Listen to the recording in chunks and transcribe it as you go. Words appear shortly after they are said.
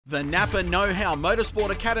The NAPA Know-How Motorsport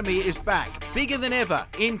Academy is back, bigger than ever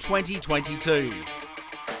in 2022.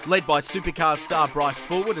 Led by supercar star Bryce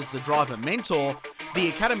Forward as the driver mentor, the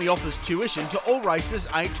Academy offers tuition to all racers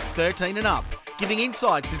aged 13 and up, giving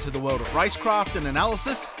insights into the world of racecraft and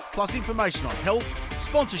analysis, plus information on health,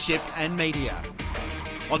 sponsorship and media.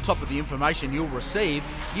 On top of the information you'll receive,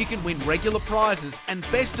 you can win regular prizes and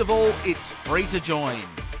best of all, it's free to join.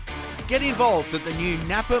 Get involved at the new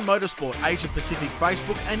NAPA Motorsport Asia Pacific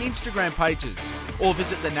Facebook and Instagram pages, or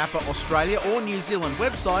visit the NAPA Australia or New Zealand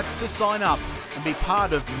websites to sign up and be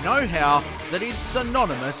part of know-how that is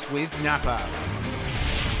synonymous with NAPA.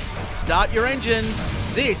 Start your engines.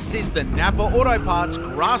 This is the NAPA Auto Parts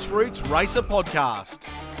Grassroots Racer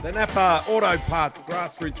Podcast. The NAPA Auto Parts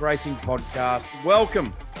Grassroots Racing Podcast.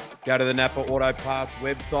 Welcome. Go to the NAPA Auto Parts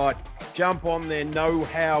website, jump on their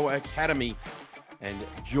Know-How Academy and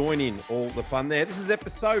join in all the fun there. This is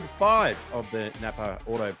episode 5 of the NAPA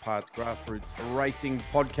Auto Parts Grassroots Racing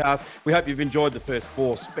Podcast. We hope you've enjoyed the first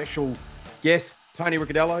 4 special guests, Tony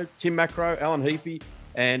Ricciardello, Tim Macro, Alan Heaphy,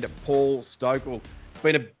 and Paul Stokel. It's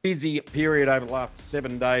been a busy period over the last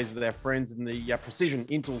 7 days with our friends in the Precision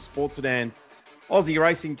Intel Sports Sedans, Aussie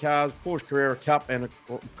racing cars, Porsche Carrera Cup, and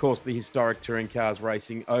of course the historic touring cars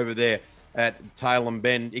racing over there at Tailem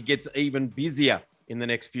Bend. It gets even busier in the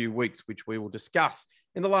next few weeks, which we will discuss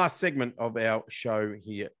in the last segment of our show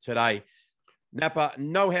here today. NAPA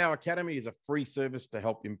Know-How Academy is a free service to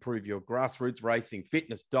help improve your grassroots racing,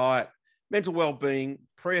 fitness, diet, mental well-being,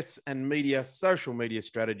 press and media, social media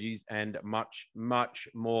strategies, and much, much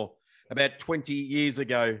more. About 20 years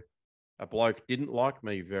ago, a bloke didn't like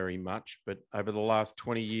me very much, but over the last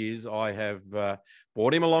 20 years, I have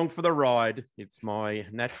brought him along for the ride. It's my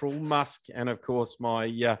natural musk and, of course,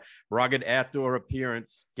 my rugged outdoor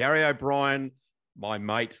appearance. Gary O'Brien, my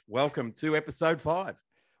mate, welcome to episode 5.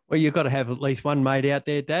 Well, you've got to have at least one mate out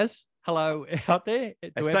there, Daz. Hello out there.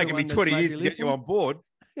 It's taken me 20 years to get you on board.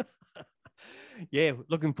 Yeah,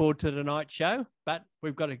 looking forward to tonight's show, but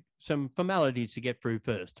we've got some formalities to get through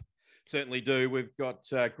first. Certainly do. We've got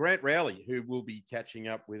Grant Rowley, who will be catching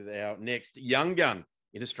up with our next young gun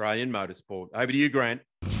in Australian motorsport. Over to you, Grant.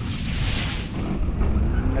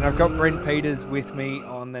 And I've got Brent Peters with me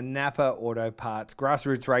on the NAPA Auto Parts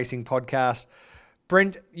Grassroots Racing Podcast.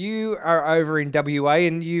 Brent, you are over in WA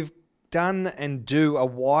and you've done and do a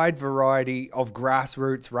wide variety of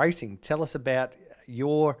grassroots racing. Tell us about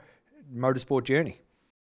your motorsport journey.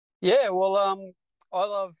 Yeah, well, I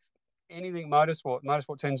love anything motorsport.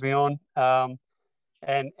 Motorsport turns me on, and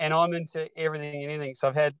I'm into everything and anything. So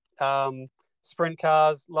I've had sprint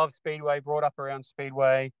cars, love speedway, brought up around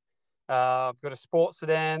speedway. I've got a sports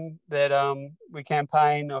sedan that we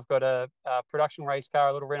campaign. I've got a production race car,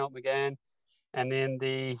 a little Renault Megane, and then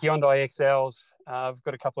the Hyundai XLs. I've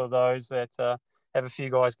got a couple of those that have a few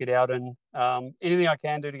guys get out, and anything I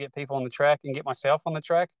can do to get people on the track and get myself on the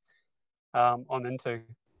track, I'm into.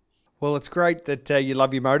 Well, it's great that you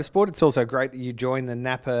love your motorsport. It's also great that you joined the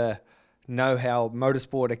NAPA Know-How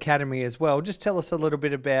Motorsport Academy as well. Just tell us a little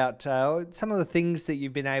bit about some of the things that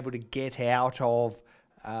you've been able to get out of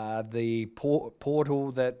the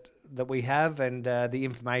portal that we have and the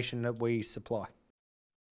information that we supply.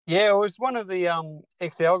 Yeah, it was one of the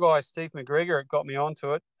XL guys, Steve McGregor, that got me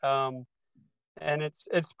onto it. And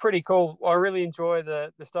it's pretty cool. I really enjoy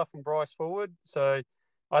the stuff from Bryce Forward. So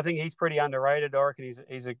I think he's pretty underrated. I reckon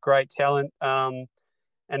he's a great talent. And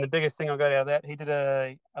the biggest thing I got out of that, he did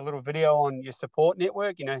a little video on your support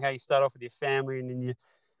network. You know, how you start off with your family, and then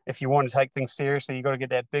if you want to take things seriously, you got to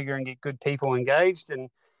get that bigger and get good people engaged. And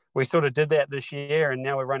we sort of did that this year, and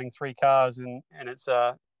now we're running 3 cars, and it's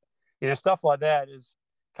stuff like that is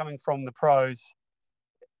coming from the pros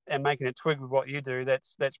and making it twig with what you do.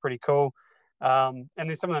 That's pretty cool. And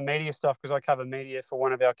then some of the media stuff, because I cover media for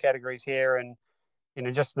one of our categories here, and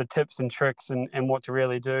just the tips and tricks and what to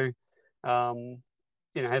really do,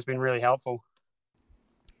 has been really helpful.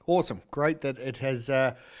 Awesome. Great that it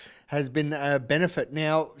has been a benefit.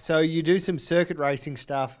 Now, so you do some circuit racing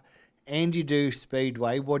stuff and you do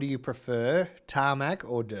speedway. What do you prefer, tarmac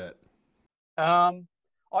or dirt? I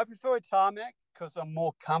prefer tarmac because I'm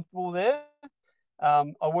more comfortable there.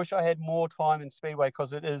 I wish I had more time in speedway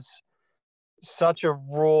because it is such a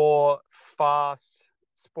raw, fast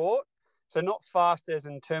sport. So not fast as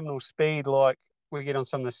in terminal speed like we get on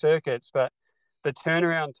some of the circuits, but the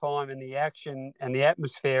turnaround time and the action and the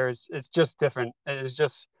atmosphere it's just different. It is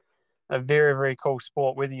just a very, very cool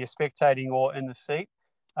sport, whether you're spectating or in the seat.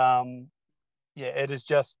 It is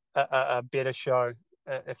just a better show,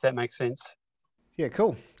 if that makes sense. Yeah,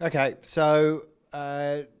 cool. Okay, so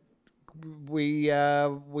we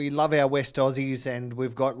love our West Aussies, and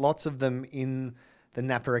we've got lots of them in the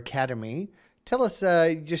NAPA Academy. Tell us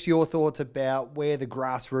just your thoughts about where the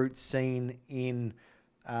grassroots scene in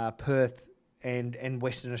Perth and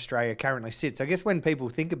Western Australia currently sits. I guess when people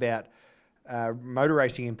think about motor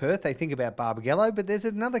racing in Perth, they think about Barbagallo, but there's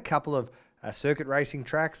another couple of circuit racing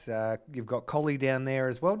tracks. You've got Collie down there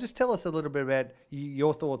as well. Just tell us a little bit about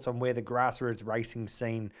your thoughts on where the grassroots racing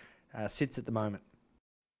scene sits at the moment.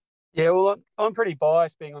 Yeah, well, I'm pretty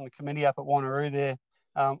biased being on the committee up at Wanneroo there.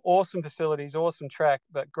 Awesome facilities, awesome track,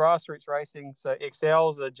 but grassroots racing, so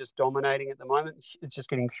XLs are just dominating at the moment. It's just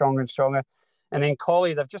getting stronger and stronger. And then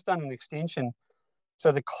Collie, they've just done an extension.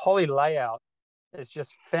 So the Collie layout is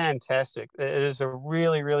just fantastic. It is a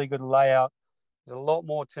really, really good layout. There's a lot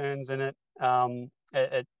more turns in it.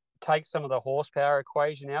 It takes some of the horsepower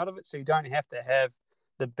equation out of it, so you don't have to have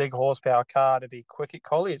the big horsepower car to be quick at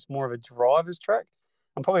Collie. It's more of a driver's track.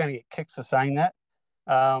 I'm probably going to get kicked for saying that.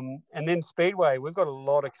 And then Speedway, we've got a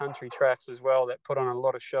lot of country tracks as well that put on a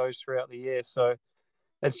lot of shows throughout the year. So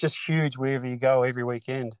it's just huge wherever you go every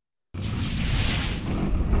weekend.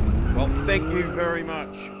 Well, thank you very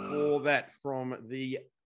much for that from the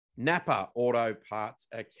NAPA Auto Parts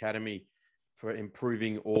Academy for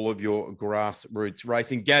improving all of your grassroots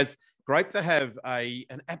racing. Gaz, great to have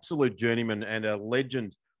an absolute journeyman and a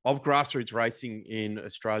legend of grassroots racing in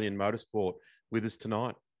Australian motorsport with us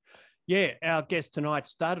tonight. Yeah, our guest tonight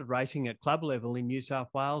started racing at club level in New South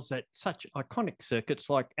Wales at such iconic circuits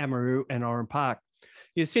like Amaroo and Oran Park.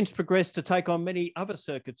 He has since progressed to take on many other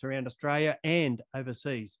circuits around Australia and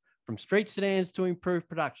overseas, from street sedans to improved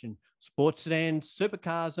production, sports sedans,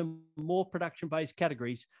 supercars and more production-based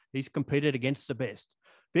categories. He's competed against the best.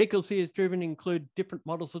 Vehicles he has driven include different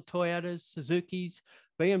models of Toyotas, Suzukis,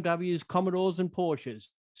 BMWs, Commodores and Porsches.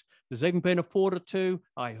 There's even been a Ford or two,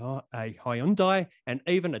 a Hyundai, and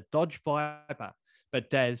even a Dodge Viper. But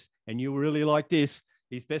Daz, and you'll really like this,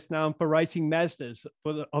 he's best known for racing Mazdas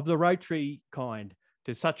of the rotary kind,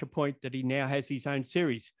 to such a point that he now has his own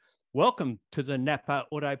series. Welcome to the NAPA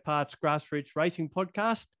Auto Parts Grassroots Racing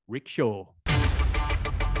Podcast, Ric Shaw.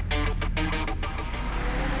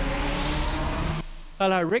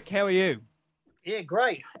 Hello, Rick. How are you? Yeah,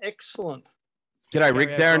 great. Excellent. G'day,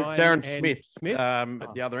 Rick. Darren O'Brien Smith. Smith.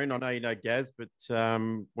 At the other end, I know you know Gaz, but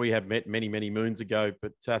we have met many, many moons ago.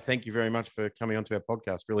 But thank you very much for coming onto our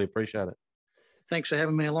podcast. Really appreciate it. Thanks for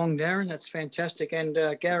having me along, Darren. That's fantastic. And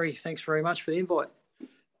Gary, thanks very much for the invite.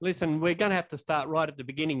 Listen, we're going to have to start right at the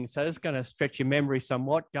beginning. So it's going to stretch your memory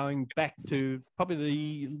somewhat, going back to probably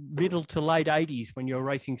the middle to late 80s when you were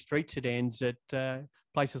racing street sedans at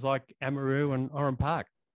places like Amaroo and Oran Park.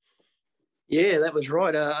 Yeah, that was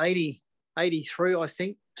right. 83, I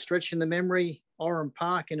think, stretching the memory, Oran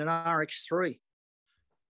Park in an RX3.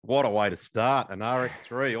 What a way to start, an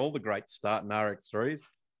RX3. All the greats start in RX3s.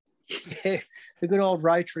 Yeah, the good old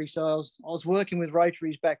rotary. So I was working with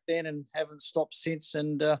rotaries back then and haven't stopped since.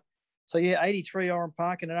 And so, yeah, 83 Oran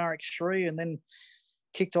Park in an RX3, and then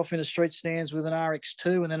kicked off into street stands with an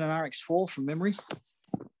RX2 and then an RX4 from memory.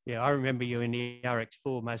 Yeah, I remember you in the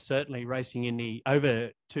RX4, most certainly racing in the over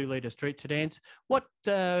 2-litre street sedans. What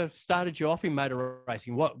started you off in motor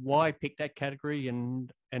racing? Why pick that category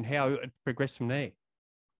and how it progressed from there?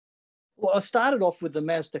 Well, I started off with the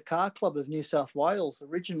Mazda Car Club of New South Wales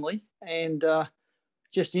originally, and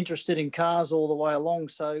just interested in cars all the way along.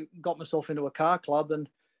 So got myself into a car club and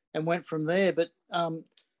went from there. But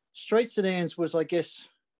street sedans was, I guess,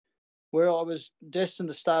 where I was destined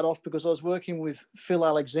to start off, because I was working with Phil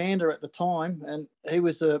Alexander at the time, and he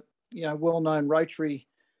was a well-known rotary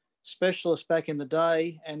specialist back in the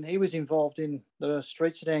day, and he was involved in the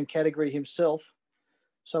street sedan category himself.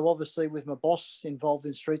 So obviously, with my boss involved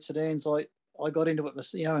in street sedans, I got into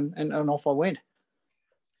it, and off I went.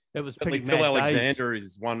 It was pretty Phil mad Alexander days.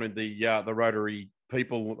 is one of the rotary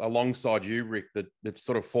people alongside you, Rick, that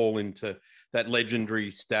sort of fall into that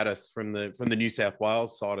legendary status from the New South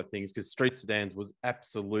Wales side of things, because street sedans was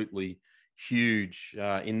absolutely huge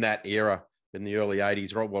in that era in the early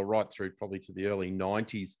 80s, right through probably to the early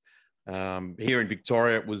 90s. Here in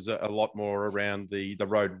Victoria, it was a lot more around the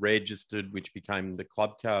road registered, which became the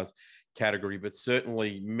club cars category. But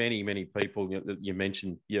certainly many, many people, you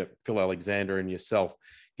mentioned, Phil Alexander and yourself,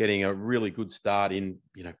 getting a really good start in,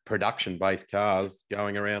 production-based cars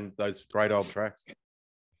going around those great old tracks.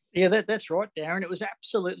 Yeah, that's right, Darren. It was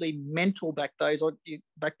absolutely mental back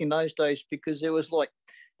in those days, because there was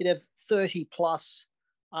you'd have 30 plus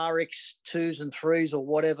RX2s and 3s or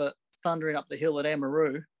whatever thundering up the hill at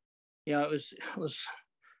Amaroo. It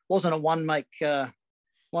wasn't a one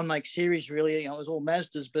make series really. It was all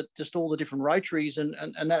Mazdas, but just all the different rotaries, and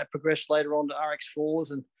that progressed later on to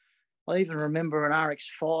RX4s, and I even remember an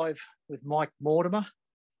RX5 with Mike Mortimer.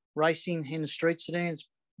 racing in the street sedans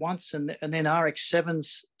once, and then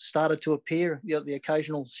RX-7s started to appear. You know, the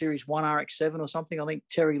occasional Series 1 RX-7 or something. I think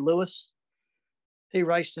Terry Lewis, he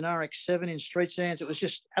raced an RX-7 in street sedans. It was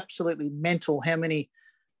just absolutely mental how many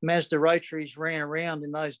Mazda rotaries ran around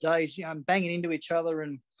in those days, you know, banging into each other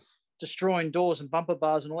and destroying doors and bumper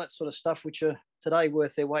bars and all that sort of stuff, which are today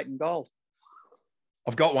worth their weight in gold.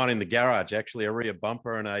 I've got one in the garage, actually, a rear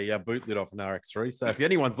bumper and a boot lid off an RX-3. So if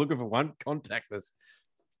anyone's looking for one, contact us.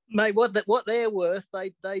 Mate, what they're worth,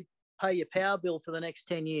 they pay your power bill for the next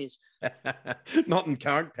 10 years. Not in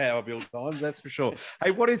current power bill times, that's for sure. Hey,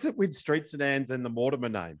 what is it with street sedans and the Mortimer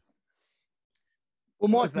name? Well,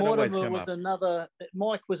 Mike Mortimer was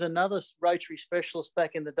another rotary specialist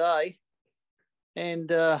back in the day, and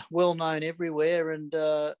well known everywhere. And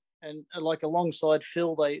like alongside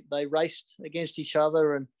Phil, they raced against each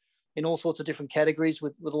other and in all sorts of different categories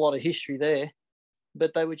with a lot of history there.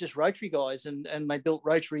 But they were just rotary guys, and they built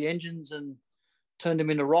rotary engines and turned them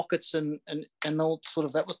into rockets and all sort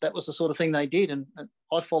of that was the sort of thing they did. And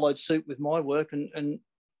I followed suit with my work and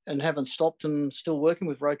haven't stopped and still working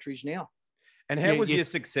with rotaries now. And how was your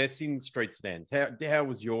success in street sedans? How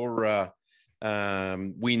was your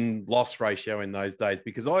win-loss ratio in those days?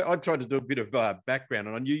 Because I tried to do a bit of background,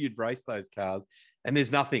 and I knew you'd race those cars, and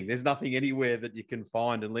there's nothing anywhere that you can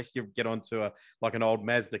find unless you get onto an old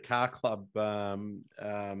Mazda Car Club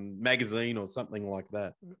magazine or something like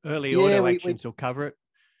that. Early Auto Actions will cover it.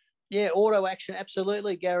 Yeah, Auto Action,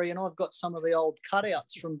 absolutely, Gary. And I've got some of the old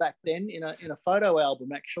cutouts from back then in a photo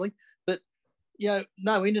album, actually. But you know,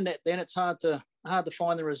 no internet then. It's hard to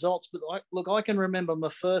find the results. But I can remember my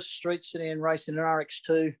first street sedan race in an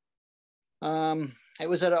RX2. It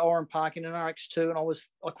was at Oran Park in an RX2, and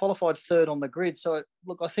I qualified third on the grid. So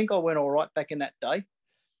I think I went all right back in that day.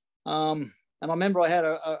 And I remember I had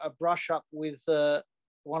a brush up with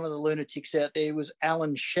one of the lunatics out there. Was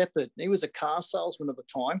Alan Shepherd. He was a car salesman at the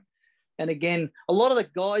time. And again, a lot of the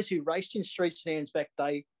guys who raced in street sedans back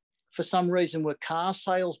then, for some reason, were car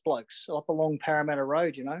sales blokes up along Parramatta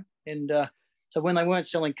Road, you know. And so when they weren't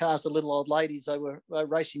selling cars to little old ladies, they were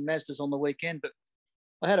racing Mazdas on the weekend. But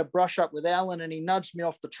I had a brush up with Alan, and he nudged me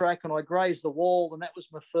off the track, and I grazed the wall, and that was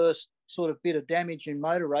my first sort of bit of damage in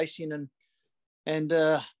motor racing. And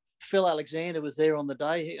Phil Alexander was there on the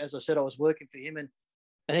day. As I said, I was working for him, and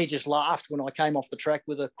he just laughed when I came off the track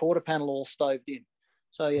with a quarter panel all stoved in.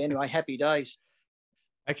 So yeah, anyway, happy days.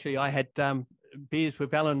 Actually, I had beers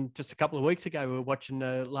with Alan just a couple of weeks ago. We were watching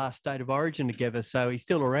the last State of Origin together, so he's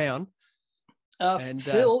still around. And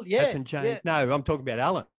Phil, hasn't changed. Yeah. No, I'm talking about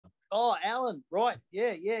Alan. Oh, Alan, right?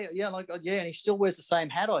 Yeah. And he still wears the same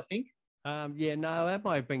hat, I think. Yeah, no, that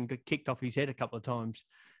might have been kicked off his head a couple of times.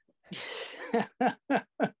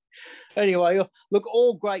 Anyway, look,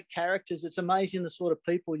 all great characters. It's amazing the sort of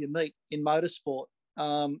people you meet in motorsport.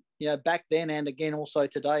 You know, back then and again also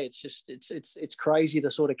today, it's just it's crazy, the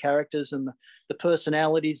sort of characters and the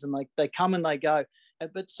personalities, and they come and they go.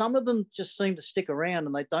 But some of them just seem to stick around,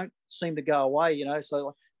 and they don't seem to go away. You know,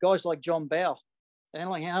 so guys like John Bow, and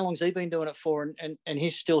like how long's he been doing it for? And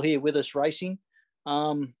he's still here with us racing.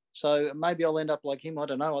 So maybe I'll end up like him. I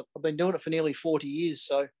don't know. I've been doing it for nearly 40 years,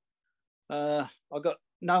 so I've got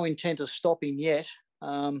no intent of stopping yet.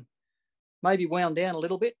 Maybe wound down a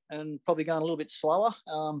little bit and probably going a little bit slower,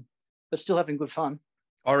 but still having good fun.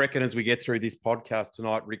 I reckon as we get through this podcast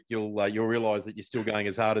tonight, Rick, you'll realise that you're still going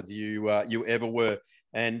as hard as you ever were,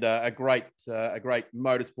 and a great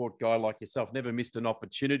motorsport guy like yourself never missed an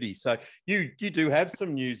opportunity. So you do have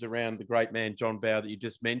some news around the great man John Bow that you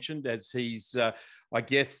just mentioned, as he's I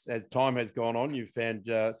guess as time has gone on, you've found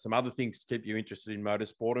some other things to keep you interested in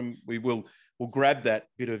motorsport, and we'll grab that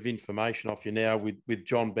bit of information off you now with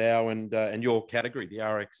John Bow and your category, the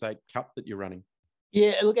RX8 Cup that you're running.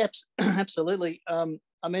 Yeah, look, absolutely.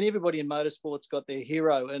 I mean, everybody in motorsport's got their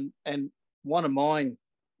hero, and one of mine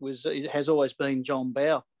has always been John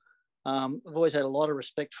Bow. I've always had a lot of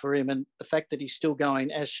respect for him, and the fact that he's still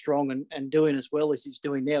going as strong and doing as well as he's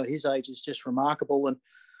doing now at his age is just remarkable. And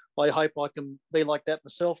I hope I can be like that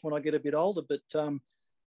myself when I get a bit older. But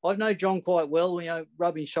I've known John quite well, you know,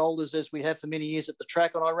 rubbing shoulders as we have for many years at the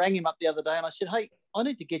track. And I rang him up the other day and I said, hey, I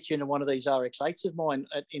need to get you into one of these RX8s of mine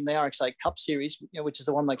in the RX8 Cup series, you know, which is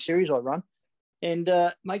the one like series I run. And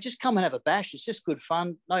mate, just come and have a bash. It's just good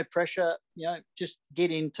fun, no pressure, you know, just get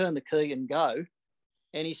in, turn the key and go.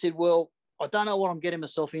 And he said, well, I don't know what I'm getting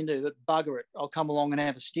myself into, but bugger it, I'll come along and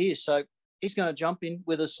have a steer. So he's going to jump in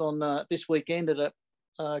with us on this weekend at a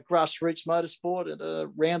Grassroots Motorsport at a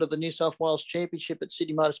round of the New South Wales Championship at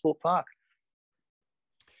Sydney Motorsport Park.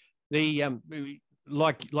 The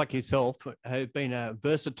like yourself, have been a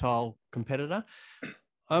versatile competitor.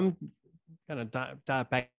 going to dart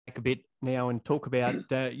back a bit now and talk about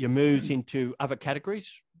your moves into other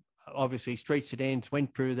categories. Obviously, street sedans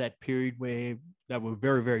went through that period where they were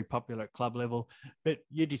very, very popular at club level, but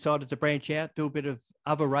you decided to branch out, do a bit of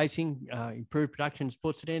other racing, improve production,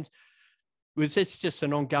 sports sedans. Was this just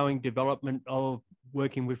an ongoing development of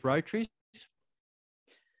working with rotaries?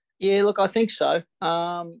 Yeah, look, I think so.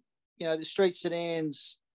 The street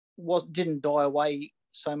sedans didn't die away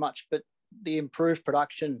so much, but the improved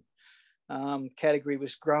production category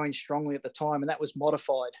was growing strongly at the time, and that was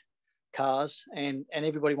modified cars, and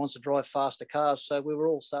everybody wants to drive faster cars. So we were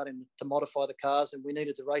all starting to modify the cars, and we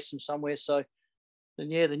needed to race them somewhere. So then,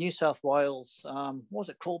 the New South Wales, what was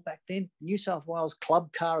it called back then? New South Wales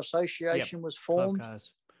Club Car Association was formed. Club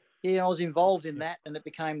cars. Yeah, I was involved in that, and it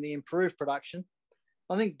became the improved production.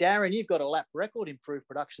 I think, Darren, you've got a lap record improved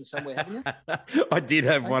production somewhere, haven't you? I did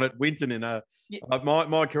have one at Winton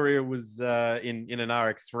my career was in an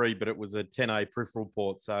RX3, but it was a 10A peripheral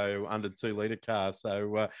port, so under 2 litre car.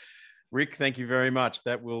 So Rick, thank you very much.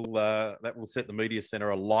 That will set the media centre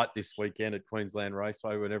alight this weekend at Queensland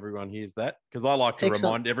Raceway when everyone hears that, because I like to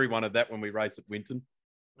remind everyone of that when we race at Winton.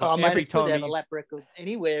 Oh, mate, every time to have a lap record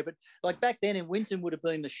anywhere, but like back then in Winton would have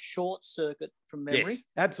been the short circuit from memory. Yes,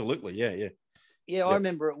 absolutely, yeah. Yeah, I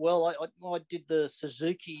remember it well. I did the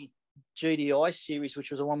Suzuki GDI series, which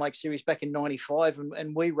was a one-make series back in '95,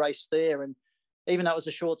 and we raced there. And even though it was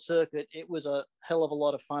a short circuit, it was a hell of a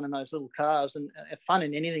lot of fun in those little cars, and fun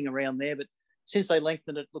in anything around there. But since they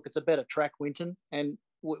lengthened it, look, it's a better track, Winton, and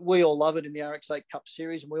we all love it in the RX8 Cup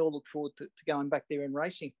Series, and we all look forward to going back there and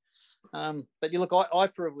racing. But look,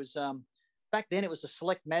 IPRA was back then. It was the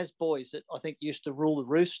Select Maz boys that I think used to rule the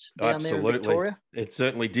roost down there in Victoria. It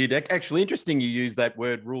certainly did. Actually, interesting you use that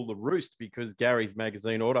word, rule the roost, because Gary's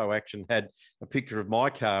magazine Auto Action had a picture of my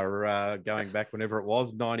car going back whenever it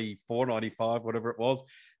was, 94, 95, whatever it was.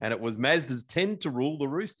 And it was Mazdas tend to rule the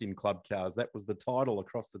roost in club cars. That was the title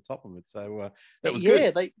across the top of it. So that was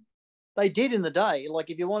good. Yeah, they did in the day. Like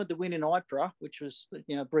if you wanted to win in IPRA, which was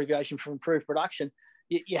abbreviation for improved production,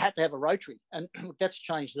 you had to have a rotary. And that's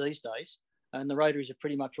changed these days. And the rotaries have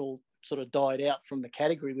pretty much all sort of died out from the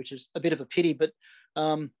category, which is a bit of a pity. But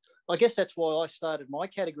I guess that's why I started my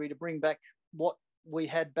category, to bring back what we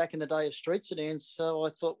had back in the day of street sedans. So I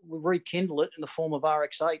thought we'd rekindle it in the form of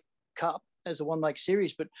RX8 Cup as a one-make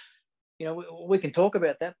series. But, we can talk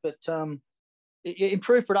about that. But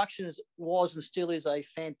improved production was and still is a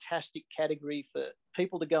fantastic category for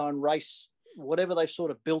people to go and race whatever they've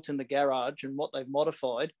sort of built in the garage and what they've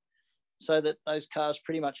modified, so that those cars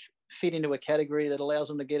pretty much fit into a category that allows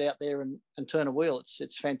them to get out there and turn a wheel. It's a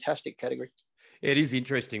fantastic category. It is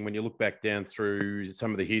interesting when you look back down through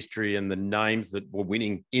some of the history and the names that were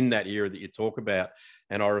winning in that era that you talk about.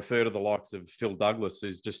 And I refer to the likes of Phil Douglas,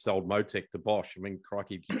 who's just sold Motec to Bosch. I mean,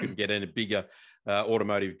 crikey, you couldn't get any bigger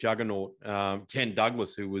automotive juggernaut. Ken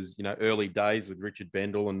Douglas, who was, early days with Richard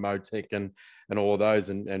Bendel and Motec and all of those.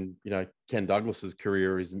 And Ken Douglas's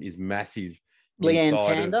career is massive. Leanne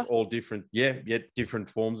Tander, all different, different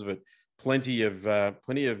forms of it. Plenty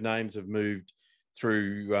of names have moved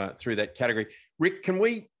through that category. Rick, can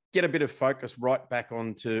we get a bit of focus right back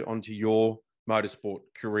onto your motorsport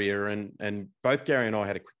career? And both Gary and I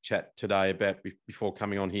had a quick chat today about before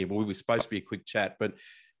coming on here. Well, we were supposed to be a quick chat, but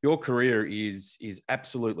your career is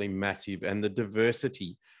absolutely massive, and the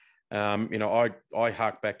diversity. I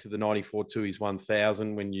hark back to the '94 Tooheys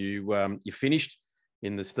 1000 when you finished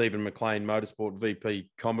in the Stephen McLean Motorsport VP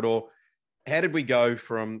Commodore. How did we go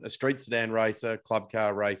from a street sedan racer, club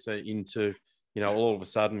car racer into, all of a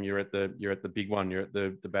sudden you're at the big one, you're at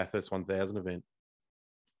the Bathurst 1000 event?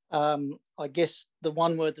 I guess the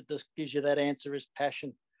one word that just gives you that answer is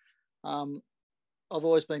passion. I've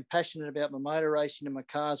always been passionate about my motor racing and my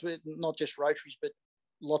cars, not just rotaries, but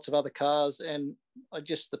lots of other cars. And I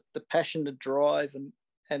just, the passion to drive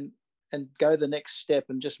and go the next step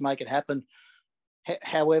and just make it happen.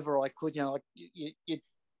 However I could, you'd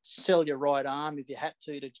sell your right arm if you had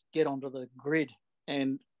to get onto the grid.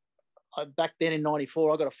 And back then in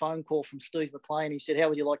 '94, I got a phone call from Steve McLean. He said, "How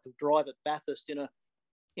would you like to drive at Bathurst in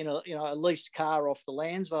a leased car off the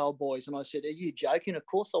Lansvale boys?" And I said, "Are you joking? Of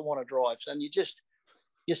course I want to drive." And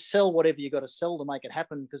you sell whatever you got to sell to make it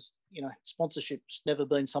happen, because sponsorship's never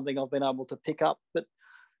been something I've been able to pick up. But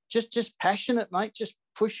just passionate, mate. Just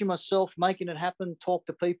pushing myself, making it happen. Talk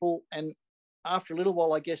to people. And after a little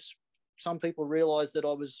while, I guess some people realised that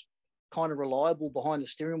I was kind of reliable behind the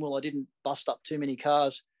steering wheel. I didn't bust up too many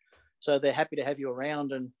cars, so they're happy to have you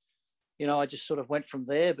around. And I just sort of went from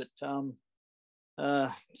there. But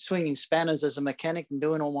swinging spanners as a mechanic and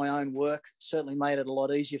doing all my own work certainly made it a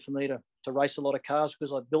lot easier for me to race a lot of cars,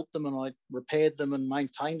 because I built them and I repaired them and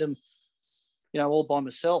maintained them all by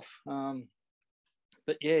myself.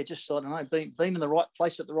 But yeah, just, I don't know, being in the right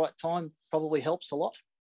place at the right time probably helps a lot.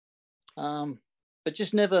 But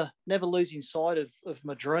just never losing sight of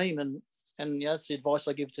my dream. And that's the advice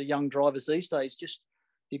I give to young drivers these days. Just,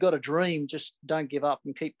 you got a dream, just don't give up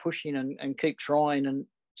and keep pushing and keep trying. And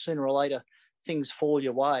sooner or later, things fall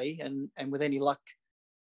your way. And with any luck,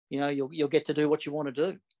 you'll get to do what you want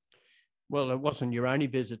to do. Well, it wasn't your only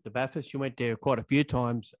visit to Bathurst. You went there quite a few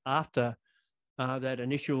times after that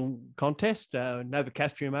initial contest. Nova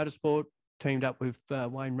Castria Motorsport teamed up with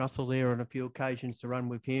Wayne Russell there on a few occasions to run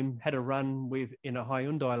with him. Had a run in a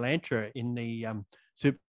Hyundai Elantra in the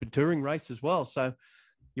Super Touring race as well. So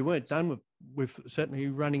you weren't done with certainly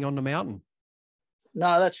running on the mountain.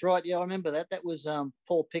 No, that's right. Yeah, I remember that. That was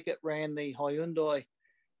Paul Pickett ran the Hyundai,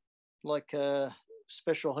 like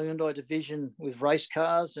special Hyundai division with race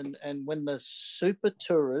cars. And when the Super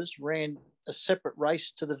Tourers ran a separate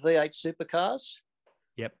race to the V8 supercars.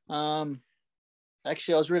 Yep.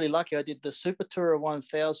 Actually, I was really lucky. I did the Super Tourer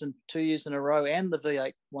 1000 2 years in a row and the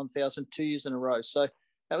V8 1000 2 years in a row. So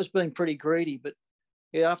that was being pretty greedy. But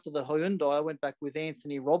yeah, after the Hyundai, I went back with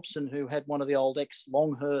Anthony Robson, who had one of the old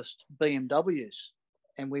ex-Longhurst BMWs.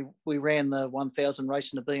 And we ran the 1000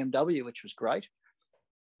 race in a BMW, which was great.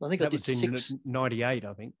 I think that I did was in 98,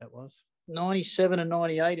 I think that was. 97 and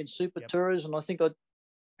 98 in Super Tourers. And I think I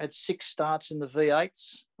had 6 starts in the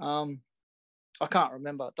V8s. I can't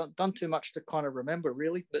remember. Done too much to kind of remember,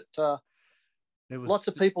 really. But lots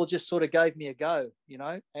of people just sort of gave me a go,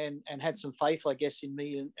 and had some faith, I guess, in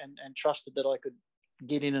me and trusted that I could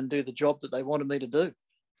get in and do the job that they wanted me to do.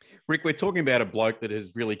 Rick, we're talking about a bloke that has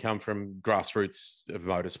really come from grassroots of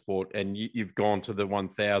motorsport, and you've gone to the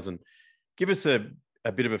 1000. Give us a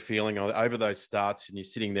bit of a feeling over those starts, and you're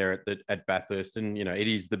sitting there at Bathurst, and it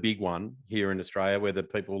is the big one here in Australia, whether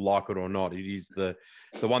people like it or not. It is the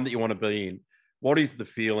one that you want to be in. What is the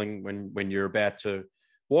feeling when you're about to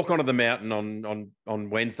walk onto the mountain on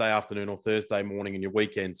Wednesday afternoon or Thursday morning, and your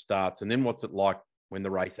weekend starts? And then what's it like when the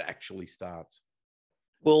race actually starts?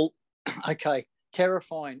 Well, okay,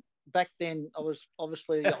 terrifying. Back then, I was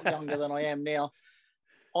obviously younger than I am now.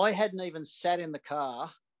 I hadn't even sat in the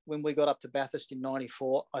car when we got up to Bathurst in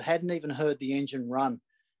 94. I hadn't even heard the engine run.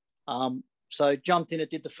 So jumped in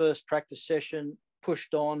it, did the first practice session,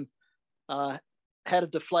 pushed on, had a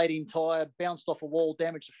deflating tyre, bounced off a wall,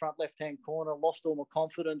 damaged the front left-hand corner, lost all my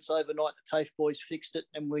confidence. Overnight, the TAFE boys fixed it,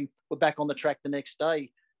 and we were back on the track the next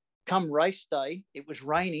day. Come race day, it was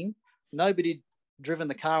raining. Nobody driven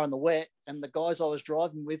the car in the wet, and the guys I was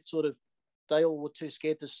driving with they all were too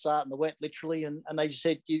scared to start in the wet, literally, and they just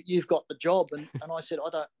said, you've got the job. And I said,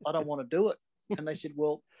 I don't want to do it. And they said,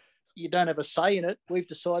 well, you don't have a say in it. We've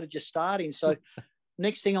decided you're starting. So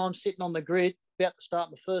next thing, I'm sitting on the grid, about to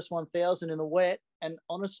start my first 1000 in the wet, and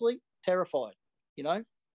honestly, terrified,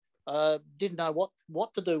 didn't know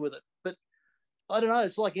what to do with it. But I don't know,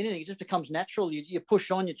 it's like anything, it just becomes natural. You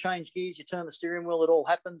push on, you change gears, you turn the steering wheel, it all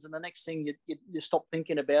happens, and the next thing you stop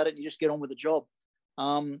thinking about it and you just get on with the job.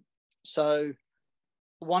 So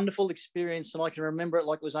wonderful experience, and I can remember it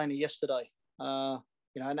like it was only yesterday. And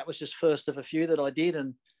that was just first of a few that I did,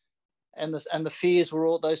 and the fears were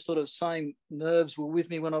all those sort of same nerves were with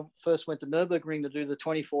me when I first went to Nürburgring to do the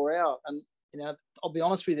 24-hour. And I'll be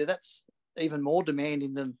honest with you, that's even more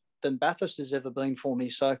demanding than Bathurst has ever been for me.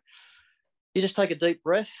 So you just take a deep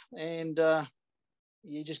breath and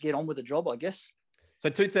you just get on with the job, I guess. So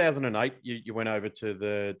 2008, you went over to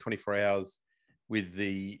the 24 hours with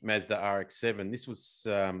the Mazda RX-7. This was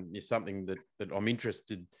something that I'm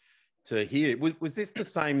interested to hear. Was this the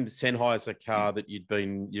same Sennheiser car that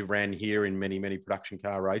you ran here in many, many production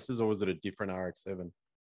car races, or was it a different RX-7?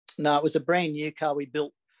 No, it was a brand new car we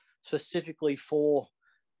built specifically for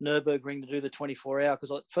Nürburgring to do the 24-hour, because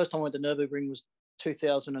the first time I went to Nürburgring was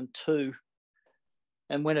 2002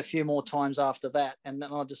 and went a few more times after that. And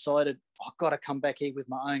then I decided, I've got to come back here with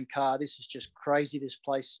my own car. This is just crazy, this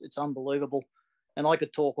place. It's unbelievable. And I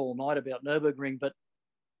could talk all night about Nürburgring, but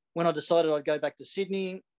when I decided I'd go back to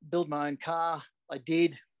Sydney, build my own car, I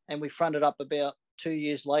did. And we fronted up about 2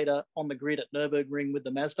 years later on the grid at Nürburgring with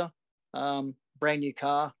the Mazda, brand new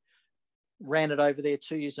car. Ran it over there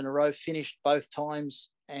 2 years in a row, finished both times,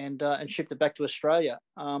 and shipped it back to Australia.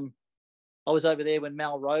 I was over there when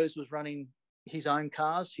Mal Rose was running his own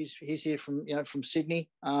cars. He's here from Sydney.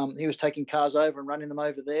 He was taking cars over and running them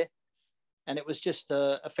over there, and it was just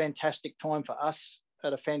a fantastic time for us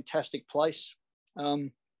at a fantastic place.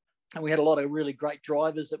 And we had a lot of really great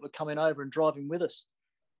drivers that were coming over and driving with us.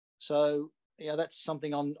 So that's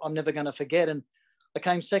something I'm never going to forget. And I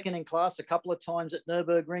came second in class a couple of times at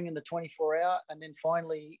Nürburgring in the 24-hour, and then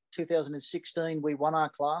finally 2016 we won our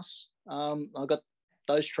class. I got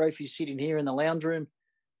those trophies sitting here in the lounge room.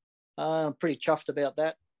 I'm pretty chuffed about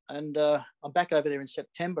that, and I'm back over there in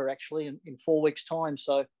September actually in 4 weeks' time.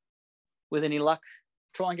 So with any luck,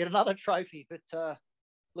 try and get another trophy. But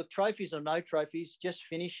look, trophies or no trophies, just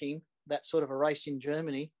finishing that sort of a race in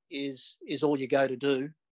Germany is all you go to do.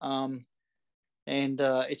 And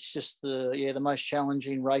it's just the most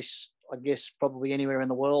challenging race, I guess, probably anywhere in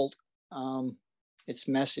the world. It's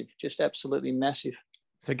massive, just absolutely massive.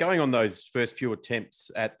 So going on those first few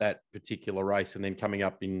attempts at that particular race, and then coming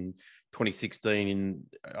up in 2016,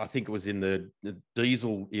 I think it was in the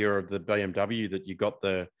diesel era of the BMW that you got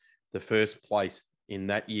the first place in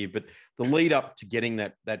that year. But the lead up to getting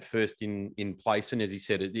that first in place, and as you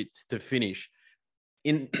said, it's to finish.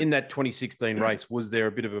 In that 2016 race, was there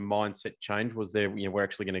a bit of a mindset change? Was there, we've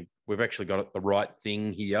actually got it the right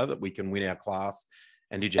thing here, that we can win our class?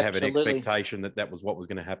 And did you have an expectation that was what was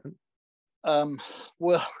going to happen?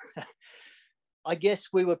 Well, I guess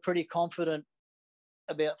we were pretty confident.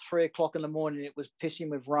 About 3 o'clock in the morning, it was pissing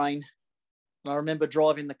with rain. And I remember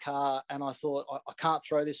driving the car and I thought, I can't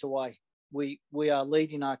throw this away. We are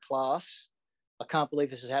leading our class. I can't believe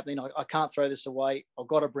this is happening. I can't throw this away. I've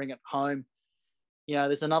got to bring it home.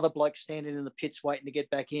 There's another bloke standing in the pits waiting to get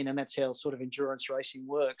back in, and that's how sort of endurance racing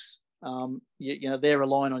works. They're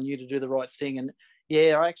relying on you to do the right thing. And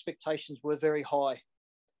our expectations were very high.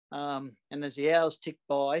 And as the hours ticked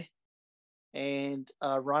by and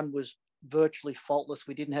our run was virtually faultless,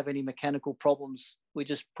 we didn't have any mechanical problems. We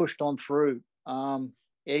just pushed on through. And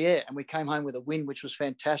we came home with a win, which was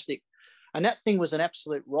fantastic. And that thing was an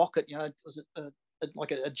absolute rocket. It was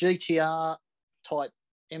like a GTR type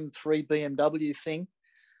M3 BMW thing,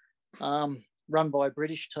 run by a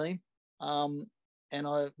British team, and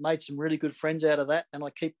I made some really good friends out of that. And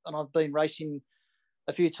I've been racing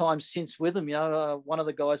a few times since with them. One of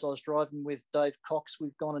the guys I was driving with, Dave Cox,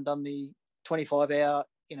 we've gone and done the 25-hour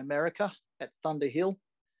in America at Thunder Hill,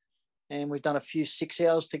 and we've done a few 6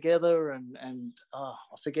 hours together. And I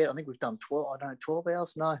forget, I think we've done 12. I don't know, 12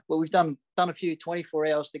 hours. No, well, we've done a few 24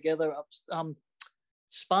 hours together.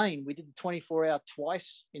 Spain, we did the 24-hour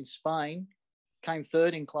twice in Spain, came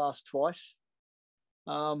third in class twice.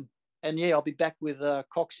 I'll be back with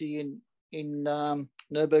Coxie in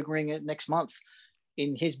Nürburgring next month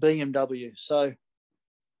in his BMW. So,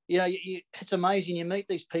 it's amazing. You meet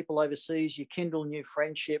these people overseas, you kindle new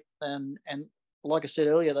friendship, and like I said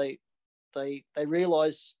earlier, they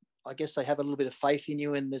realise, I guess they have a little bit of faith in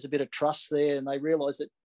you, and there's a bit of trust there, and they realise that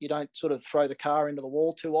you don't sort of throw the car into the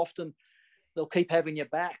wall too often. They'll keep having your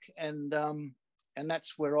back, and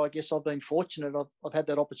that's where I guess I've been fortunate. I've had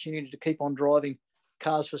that opportunity to keep on driving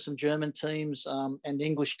cars for some German teams and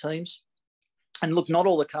English teams. And look, not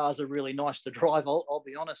all the cars are really nice to drive. I'll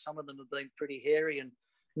be honest. Some of them have been pretty hairy and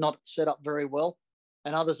not set up very well,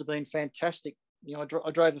 and others have been fantastic. I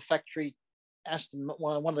drove a factory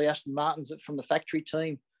one of the Aston Martins from the factory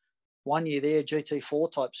team 1 year there,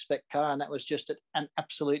 GT4 type spec car, and that was just an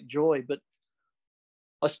absolute joy. But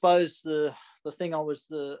I suppose the thing I was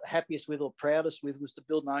the happiest with or proudest with was to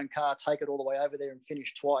build my own car, take it all the way over there and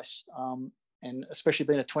finish twice. And especially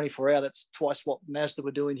being a 24-hour, that's twice what Mazda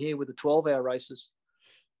were doing here with the 12-hour races.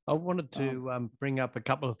 I wanted to bring up a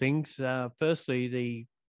couple of things. Firstly, the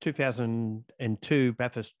 2002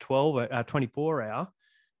 Bathurst 24-hour,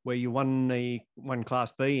 where you won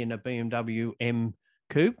Class B in a BMW M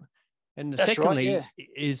Coupe. And That's secondly, right,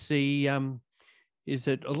 yeah. is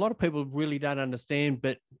that a lot of people really don't understand,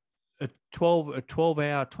 but a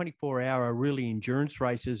 12-hour, 24-hour are really endurance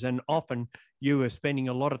races, and often you are spending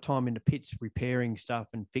a lot of time in the pits repairing stuff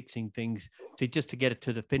and fixing things to get it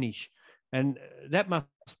to the finish. And that must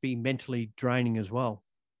be mentally draining as well.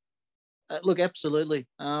 Look, absolutely.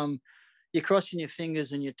 You're crossing your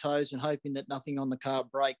fingers and your toes and hoping that nothing on the car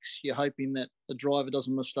breaks. You're hoping that the driver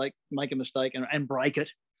doesn't make a mistake and break it,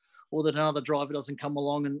 or that another driver doesn't come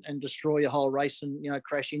along and destroy your whole race and,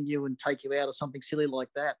 crash into you and take you out or something silly like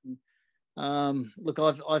that. And look,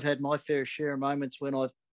 I've had my fair share of moments when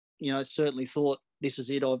I've, certainly thought, this is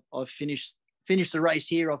it. I've finished the race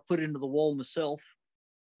here. I've put it into the wall myself.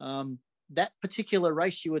 That particular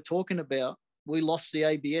race you were talking about, we lost the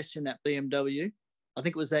ABS in that BMW. I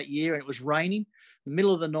think it was that year, and it was raining. The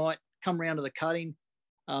middle of the night, come round to the cutting,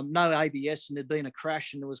 no ABS, and there'd been a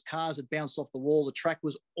crash, and there was cars that bounced off the wall. The track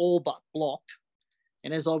was all but blocked.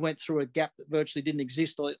 And as I went through a gap that virtually didn't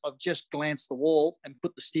exist, I've just glanced the wall and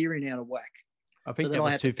put the steering out of whack. I think that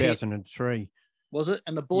was 2003. Was it?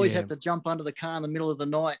 And the boys had to jump under the car in the middle of the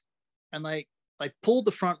night, and they pulled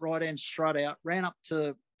the front right-hand strut out, ran up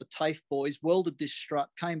to the TAFE boys, welded this strut,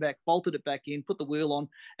 came back, bolted it back in, put the wheel on,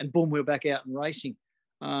 and boom, we were back out and racing.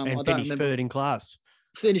 And finished third in class.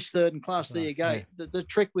 Finished third in class. There you go. Yeah. The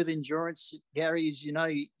trick with endurance, Gary, is,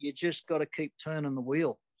 you just got to keep turning the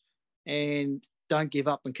wheel and don't give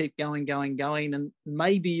up and keep going, and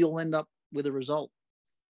maybe you'll end up with a result.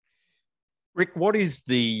 Rick, what is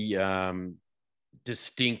the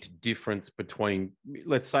distinct difference between,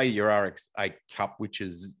 let's say, your RX8 Cup, which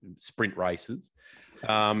is sprint races,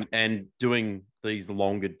 and doing these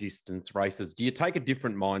longer distance races? Do you take a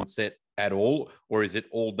different mindset at all, or is it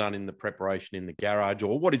all done in the preparation in the garage,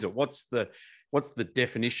 or what is it? What's the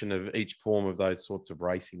definition of each form of those sorts of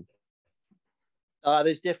racing?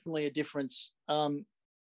 There's definitely a difference.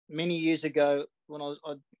 Many years ago, when I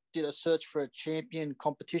did a search for a champion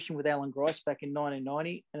competition with Alan Grice back in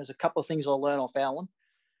 1990, and there's a couple of things I learned off Alan,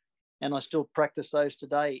 and I still practice those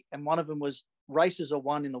today. And one of them was races are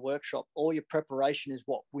won in the workshop. All your preparation is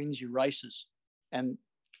what wins your races. And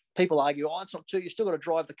people argue, it's not true. You still got to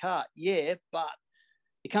drive the car. Yeah, but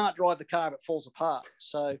you can't drive the car if it falls apart.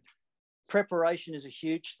 So preparation is a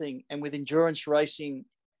huge thing. And with endurance racing,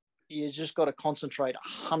 you just got to concentrate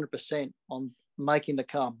 100% on making the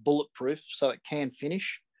car bulletproof so it can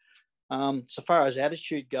finish. So far as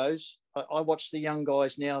attitude goes, I watch the young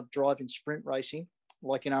guys now driving sprint racing,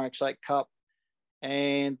 like in RX8 Cup,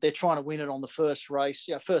 and they're trying to win it on the first race,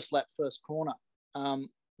 first lap, first corner.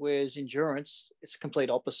 Whereas endurance, it's complete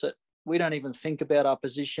opposite. We don't even think about our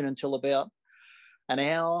position until about an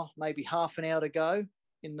hour, maybe half an hour to go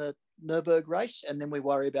in the Nürburgring race, and then we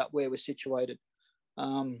worry about where we're situated.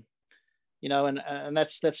 And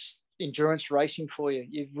that's endurance racing for you.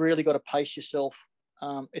 You've really got to pace yourself.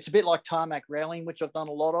 It's a bit like tarmac rallying, which I've done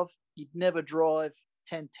a lot of. You'd never drive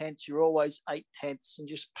 10 tenths. You're always 8 tenths, and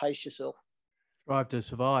just pace yourself. Drive to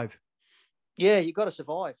survive. Yeah, you've got to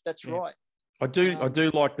survive. That's right. I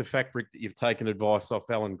do like the fact, Rick, that you've taken advice off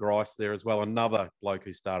Alan Grice there as well, another bloke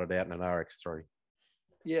who started out in an RX3.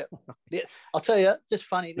 Yeah. I'll tell you, just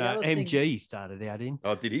funny. The other MG thing, started out in.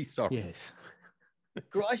 Oh, did he? Sorry. Yes.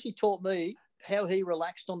 Gricey taught me how he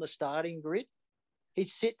relaxed on the starting grid. He'd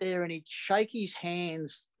sit there and he'd shake his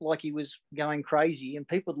hands like he was going crazy, and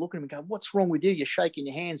people would look at him and go, "What's wrong with you? You're shaking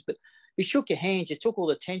your hands." But you shook your hands, you took all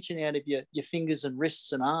the tension out of your fingers and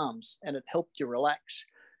wrists and arms, and it helped you relax.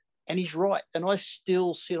 And he's right. And I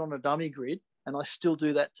still sit on a dummy grid, and I still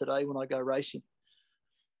do that today when I go racing.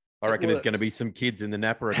 I reckon there's going to be some kids in the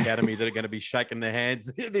NAPA Academy that are going to be shaking their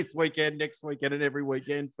hands this weekend, next weekend, and every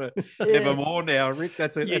weekend for evermore now. Rick,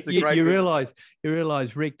 that's a great. You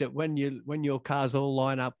realise, Rick, that when your cars all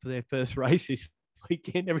line up for their first race this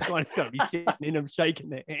weekend, everyone's going to be sitting in them, shaking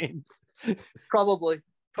their hands. Probably.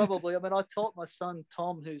 I mean, I taught my son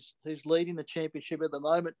Tom, who's leading the championship at the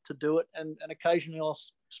moment, to do it, and occasionally I'll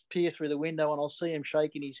peer through the window and I'll see him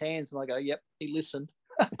shaking his hands, and I go, "Yep, he listened."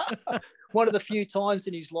 One of the few times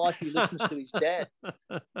in his life he listens to his dad.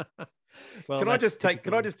 Well, can I just take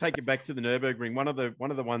you back to the Nürburgring? One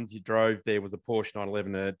of the ones you drove there was a Porsche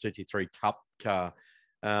 911, a GT3 Cup car,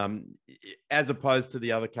 as opposed to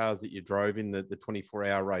the other cars that you drove in the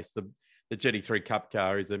 24-hour race. The GT3 Cup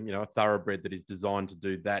car is a thoroughbred that is designed to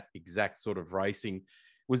do that exact sort of racing.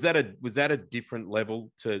 Was that a different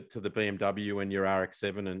level to the BMW and your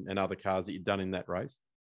RX-7 and other cars that you've done in that race?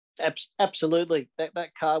 Absolutely.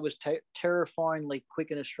 That car was terrifyingly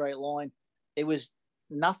quick in a straight line. There was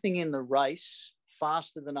nothing in the race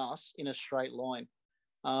faster than us in a straight line.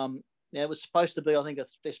 Now it was supposed to be, I think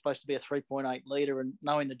they're supposed to be a 3.8 litre, and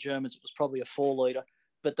knowing the Germans, it was probably a 4 litre.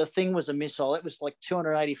 But the thing was a missile. It was like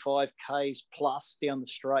 285 Ks plus down the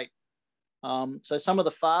straight. So some of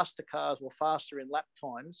the faster cars were faster in lap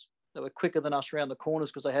times. They were quicker than us around the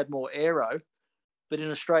corners because they had more aero. But in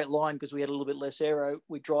a straight line, because we had a little bit less aero,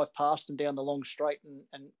 we drive past them down the long straight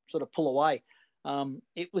and sort of pull away.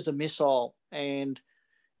 It was a missile, and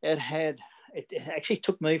it actually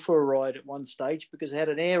took me for a ride at one stage because it had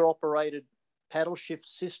an air-operated paddle shift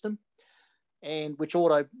system, and which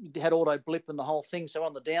had auto blip and the whole thing. So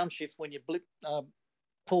on the downshift, when you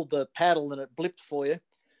pulled the paddle and it blipped for you,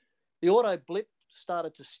 the auto blip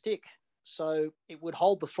started to stick. So it would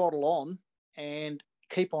hold the throttle on and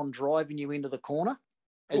keep on driving you into the corner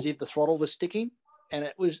as if the throttle was sticking. And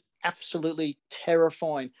it was absolutely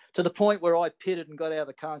terrifying, to the point where I pitted and got out of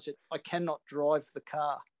the car and said, "I cannot drive the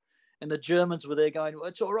car." And the Germans were there going, "Well,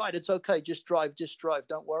 it's all right. It's okay. Just drive.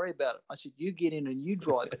 Don't worry about it." I said, "You get in and you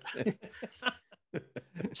drive it."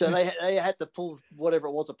 So they had to pull whatever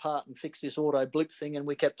it was apart and fix this auto blip thing, and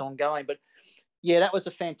we kept on going. But yeah, that was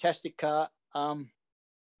a fantastic car.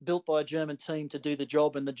 Built by a German team to do the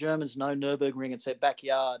job, and the Germans know Nürburgring. It's their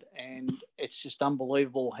backyard, and it's just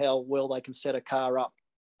unbelievable how well they can set a car up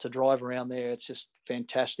drive around there. It's just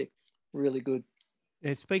fantastic, really good.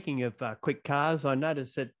 Yeah, speaking of quick cars, I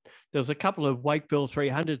noticed that there was a couple of Wakefield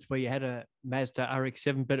 300s where you had a Mazda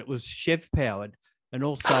RX-7, but it was Chev powered, and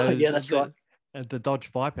also Yeah, that's right. The Dodge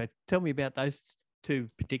Viper. Tell me about those two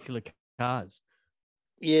particular cars.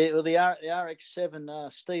 Yeah, well, the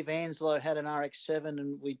RX-7, Steve Anslow had an RX-7,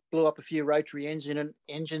 and we blew up a few rotary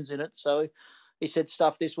engines in it. So he said,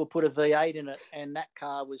 "Stuff this, we'll put a V8 in it," and that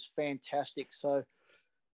car was fantastic. So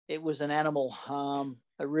it was an animal,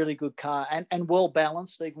 a really good car, and well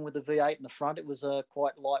balanced, even with the V8 in the front. It was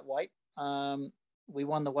quite lightweight. We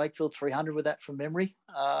won the Wakefield 300 with that from memory.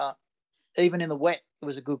 Even in the wet, it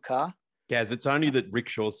was a good car. Gaz, it's only that Ric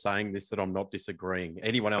Shaw's saying this that I'm not disagreeing.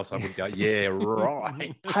 Anyone else, I would go, yeah,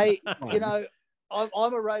 right. Hey, you know,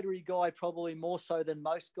 I'm a rotary guy, probably more so than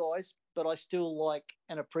most guys, but I still like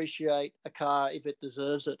and appreciate a car if it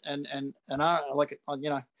deserves it. And I like it.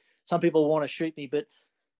 You know, some people want to shoot me, but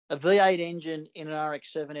a V8 engine in an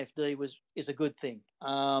RX-7 FD is a good thing.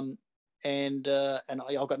 And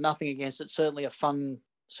I've got nothing against it. Certainly a fun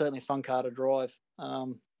car to drive.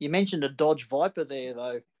 You mentioned a Dodge Viper there,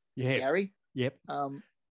 though. Yeah. Gary. Yep.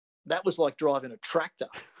 That was like driving a tractor.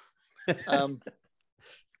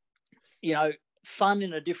 You know, fun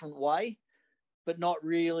in a different way, but not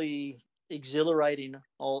really exhilarating.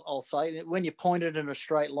 I'll say when you pointed in a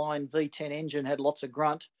straight line, V10 engine had lots of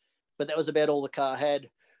grunt, but that was about all the car had.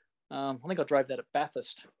 I think I drove that at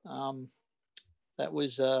Bathurst. That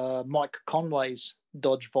was Mike Conway's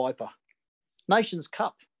Dodge Viper. Nations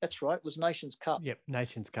Cup. That's right. It was Nations Cup. Yep,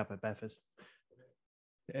 Nations Cup at Bathurst.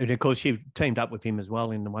 And of course, you teamed up with him as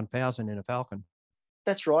well in the 1000 in a Falcon.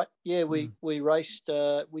 That's right. Yeah, we raced.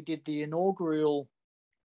 We did the inaugural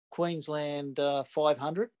Queensland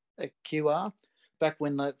 500 at QR back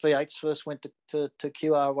when the V8s first went to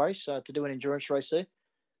QR race to do an endurance race there.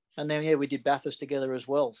 And then, we did Bathurst together as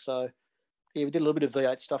well. So, we did a little bit of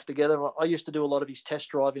V8 stuff together. I used to do a lot of his test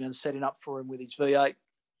driving and setting up for him with his V8,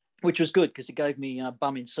 which was good because it gave me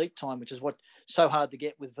bum in seat time, which is so hard to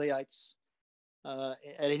get with V8s at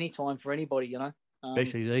any time for anybody, you know.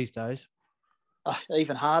 Especially these days.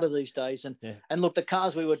 Even harder these days. And look, the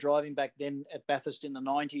cars we were driving back then at Bathurst in the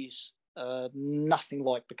 90s, nothing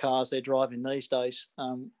like the cars they're driving these days.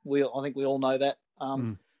 I think we all know that.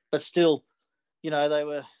 But still, you know, they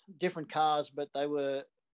were different cars, but they were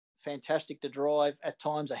fantastic to drive. At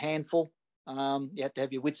times, a handful. You had to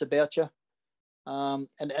have your wits about you.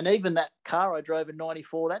 And even that car I drove in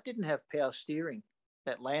 '94, that didn't have power steering.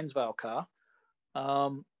 That Lansvale car.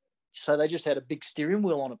 So they just had a big steering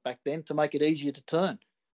wheel on it back then to make it easier to turn.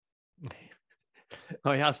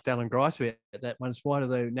 I asked Alan Grice about that once. Why do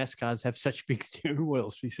the NASCARs have such big steering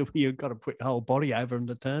wheels? He said, well, you've got to put your whole body over them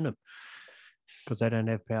to turn them because they don't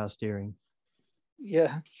have power steering.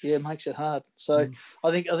 Yeah, it makes it hard. So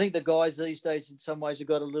I think the guys these days in some ways have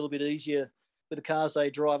got a little bit easier with the cars they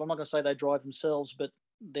drive. I'm not going to say they drive themselves, but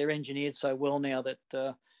they're engineered so well now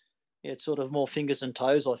that it's sort of more fingers and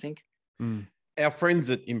toes, I think. Our friends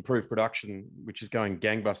at Improved Production, which is going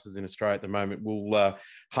gangbusters in Australia at the moment, will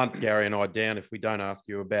hunt Gary and I down if we don't ask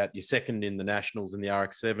you about your second in the Nationals in the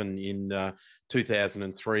RX-7 in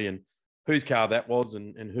 2003 and whose car that was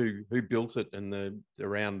and who built it and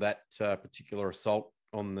around that particular assault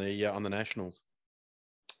on the Nationals.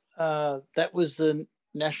 That was the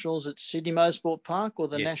Nationals at Sydney Motorsport Park or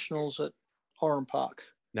the Nationals at Oran Park?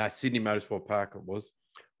 No, Sydney Motorsport Park it was.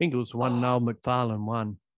 I think it was the one Noel McFarlane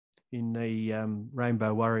won in the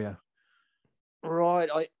Rainbow Warrior. Right.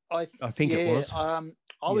 I think it was.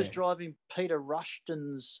 I was driving Peter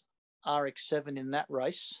Rushton's RX-7 in that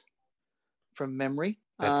race from memory.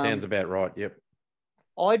 That sounds about right. Yep.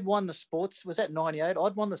 I'd won the sports. Was that '98?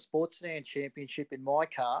 I'd won the sports sedan championship in my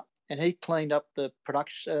car, and he cleaned up the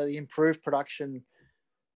production, the improved production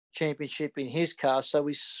championship in his car. So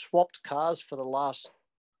we swapped cars for the last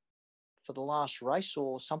race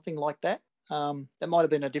or something like that. That might have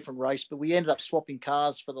been a different race, but we ended up swapping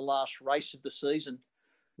cars for the last race of the season.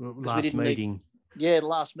 Last meeting. The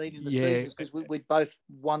last meeting of the season because we'd both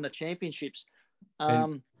won the championships.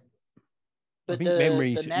 But I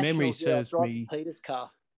think memory serves me. Peter's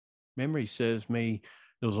car. Memory serves me.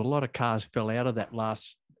 There was a lot of cars fell out of that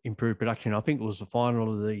last improved production. I think it was the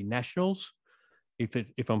final of the Nationals.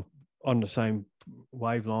 If I'm on the same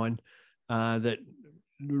waveline, that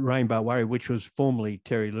Rainbow Warrior, which was formerly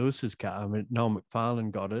Terry Lewis's car. I mean, Noel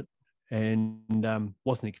McFarlane got it and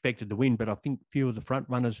wasn't expected to win, but I think a few of the front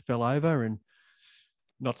runners fell over. And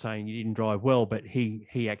not saying he didn't drive well, but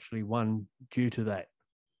he actually won due to that.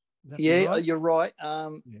 Right? You're right.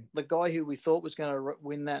 The guy who we thought was going to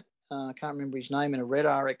win that, I can't remember his name, in a red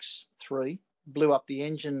RX-3, blew up the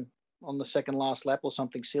engine on the second last lap or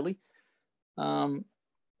something silly. And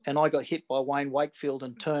I got hit by Wayne Wakefield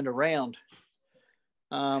and turned around.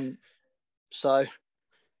 So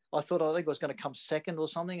I think I was going to come second or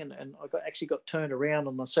something, and I actually got turned around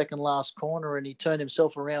on the second last corner, and he turned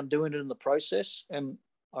himself around doing it in the process. And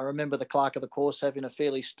I remember the clerk of the course having a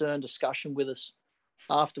fairly stern discussion with us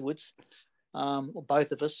afterwards, or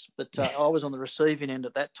both of us, but I was on the receiving end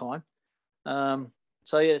at that time.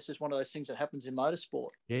 So, yeah, it's just one of those things that happens in motorsport.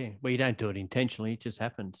 Yeah, well, you don't do it intentionally. It just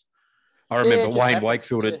happens. I remember Wayne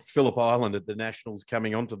Wakefield at Phillip Island at the Nationals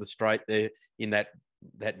coming onto the straight there in that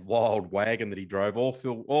wild wagon that he drove, all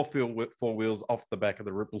four wheels off the back of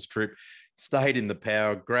the Ripple strip, stayed in the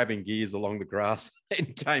power, grabbing gears along the grass,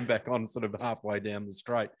 and came back on sort of halfway down the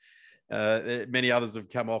straight. Many others have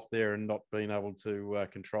come off there and not been able to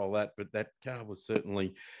control that, but that car was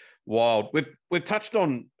certainly wild. We've touched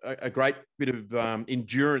on a great bit of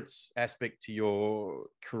endurance aspect to your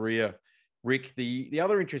career, Rick. The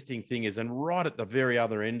other interesting thing is, and right at the very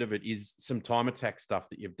other end of it, is some time attack stuff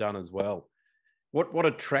that you've done as well. What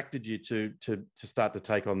attracted you to start to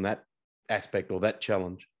take on that aspect or that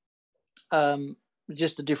challenge?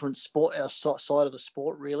 Just a different sport, side of the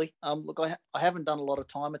sport, really. Look, I haven't done a lot of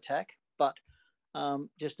time attack, but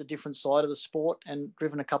just a different side of the sport, and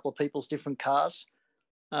driven a couple of people's different cars.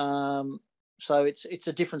 So it's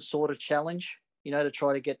a different sort of challenge, to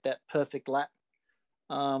try to get that perfect lap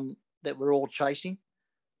that we're all chasing.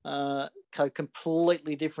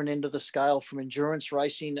 Completely different end of the scale from endurance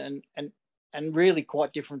racing, and really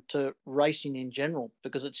quite different to racing in general,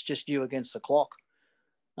 because it's just you against the clock.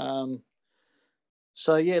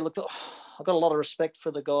 So, yeah, look, I've got a lot of respect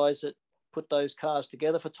for the guys that put those cars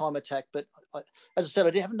together for time attack. But as I said,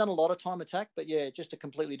 I haven't done a lot of time attack, but, yeah, just a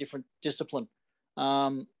completely different discipline.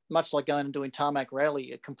 Much like going and doing tarmac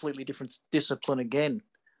rally, a completely different discipline again.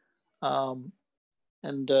 I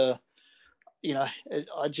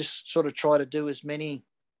just sort of try to do as many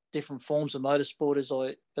different forms of motorsport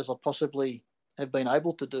as I possibly have been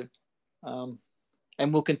able to do,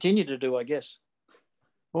 and will continue to do, I guess.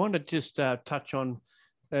 I want to just touch on,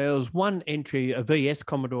 there was one entry, a VS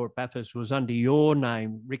Commodore at Bathurst was under your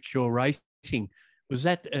name, Ric Shaw Racing. Was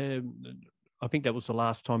that, I think that was the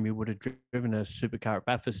last time you would have driven a supercar at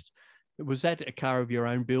Bathurst. Was that a car of your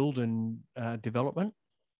own build and development?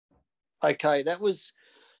 Okay, that was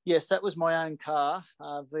my own car,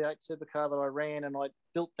 V8 supercar that I ran, and I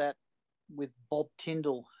built that with Bob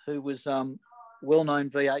Tyndall, who was well-known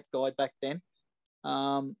V8 guy back then.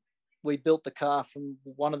 We built the car from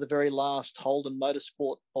one of the very last Holden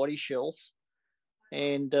Motorsport body shells,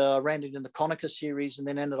 and ran it in the Konica series, and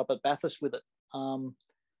then ended up at Bathurst with it. And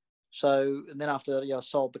then after that, I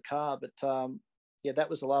sold the car. But that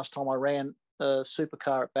was the last time I ran a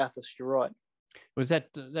supercar at Bathurst. You're right. Was that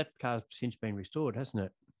car's since been restored, hasn't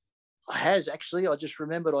it? It has, actually. I just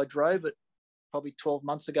remembered I drove it probably 12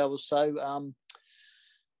 months ago or so.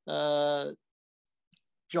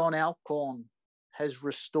 John Alcorn has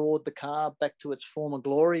restored the car back to its former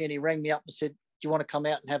glory, and he rang me up and said, "Do you want to come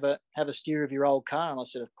out and have a steer of your old car?" And I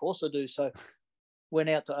said, "Of course I do." So went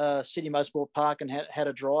out to City Motorsport Park and had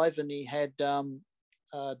a drive, and he had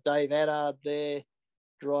Dave Addard there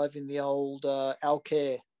driving the old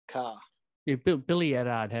Alcare car. Yeah, Billy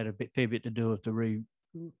Addard had a fair bit to do with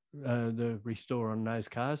the restore on those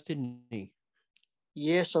cars, didn't he?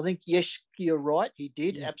 Yes, you're right. He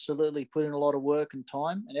did absolutely put in a lot of work and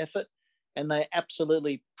time and effort, and they're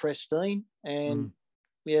absolutely pristine. And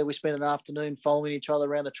we spent an afternoon following each other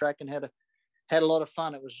around the track and had a lot of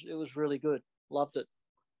fun. It was really good. Loved it.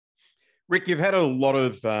 Rick, you've had a lot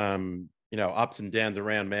of ups and downs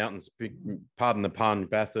around mountains. Pardon the pun,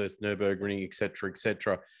 Bathurst, Nürburgring,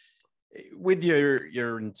 etc. With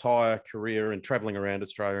your entire career and traveling around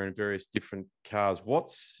Australia in various different cars,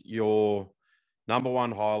 what's your number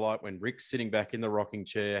one highlight when Rick's sitting back in the rocking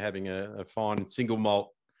chair having a fine single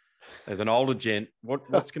malt as an older gent?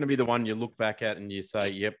 What's going to be the one you look back at and you say,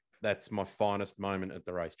 "Yep, that's my finest moment at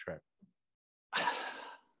the racetrack"?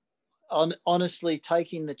 Honestly,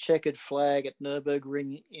 taking the checkered flag at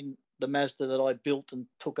Nürburgring in the Mazda that I built and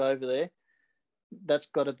took over there, that's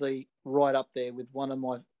got to be right up there with one of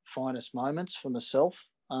my finest moments for myself.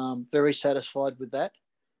 Very satisfied with that.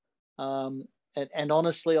 And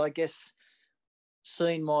honestly, I guess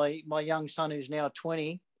seeing my young son, who's now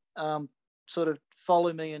 20, sort of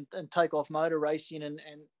follow me and take off motor racing, and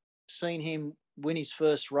seeing him win his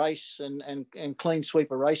first race and clean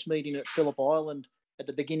sweep a race meeting at Phillip Island at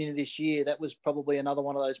the beginning of this year, that was probably another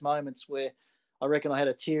one of those moments where I reckon I had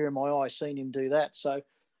a tear in my eye seeing him do that. So,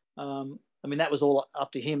 that was all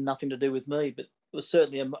up to him, nothing to do with me, but it was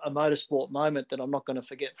certainly a motorsport moment that I'm not going to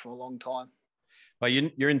forget for a long time. Well,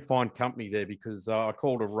 you're in fine company there, because I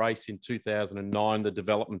called a race in 2009, the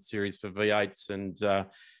development series for V8s, and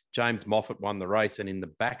James Moffat won the race. And in the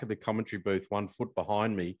back of the commentary booth, 1 foot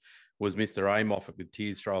behind me, was Mr. A. Moffat with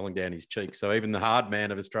tears rolling down his cheeks. So even the hard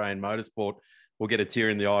man of Australian motorsport will get a tear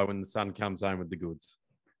in the eye when the son comes home with the goods.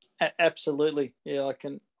 Absolutely. Yeah,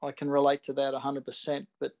 I can relate to that 100%.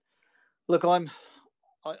 But look,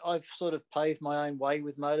 I've sort of paved my own way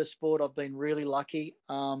with motorsport. I've been really lucky.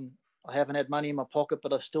 I haven't had money in my pocket,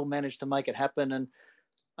 but I've still managed to make it happen. And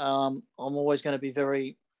I'm always going to be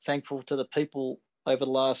very thankful to the people over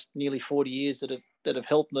the last nearly 40 years that have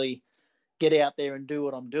helped me get out there and do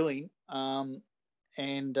what I'm doing. I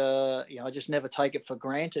just never take it for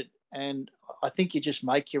granted. And I think you just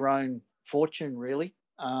make your own fortune, really.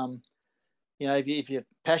 If you're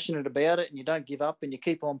passionate about it and you don't give up and you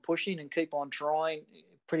keep on pushing and keep on trying,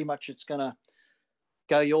 pretty much it's going to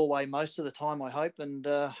go your way most of the time, I hope. And,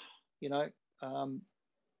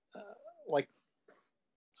 like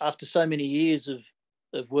after so many years of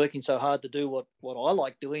working so hard to do what I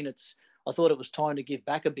like doing, I thought it was time to give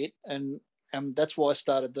back a bit. And that's why I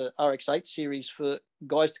started the RX8 series, for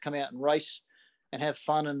guys to come out and race and have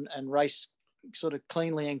fun and race sort of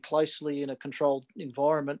cleanly and closely in a controlled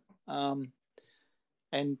environment.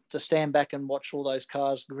 And to stand back and watch all those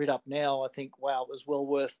cars grid up now, I think, wow, it was well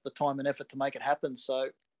worth the time and effort to make it happen. So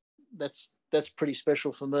that's pretty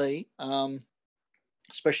special for me,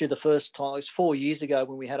 especially the first time. It was 4 years ago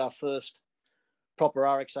when we had our first proper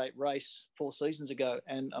RX8 race 4 seasons ago.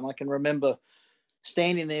 And I can remember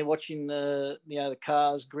standing there watching the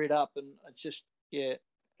cars grid up, and it's just, a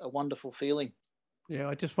wonderful feeling. Yeah,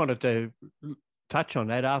 I just wanted to touch on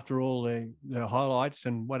that after all the highlights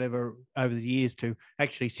and whatever over the years, to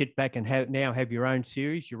actually sit back and have your own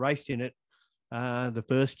series. You raced in it the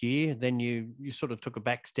first year, then you sort of took a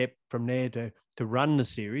back step from there to run the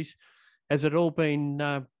series. Has it all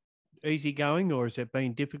been easy going, or has there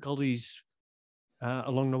been difficulties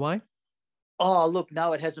along the way? Oh, look,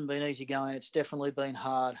 no, it hasn't been easy going. It's definitely been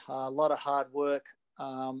hard. A lot of hard work,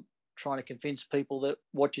 trying to convince people that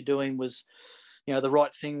what you're doing was, the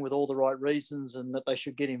right thing with all the right reasons, and that they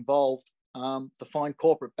should get involved. To find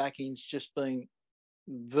corporate backing's just been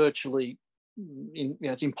virtually,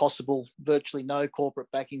 it's impossible. Virtually no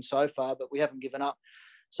corporate backing so far, but we haven't given up.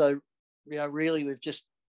 So, really, we've just,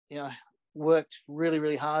 worked really,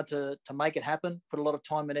 really hard to make it happen. Put a lot of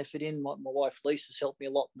time and effort in. My wife Lisa's helped me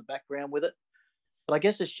a lot in the background with it. But I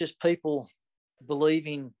guess it's just people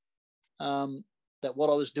believing that what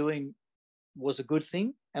I was doing was a good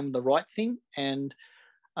thing and the right thing, and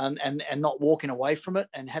not walking away from it,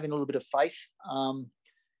 and having a little bit of faith,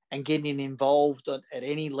 and getting involved at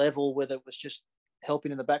any level, whether it was just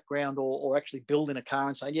helping in the background or actually building a car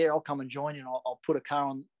and saying, yeah, I'll come and join you, and I'll put a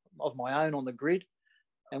car of my own on the grid.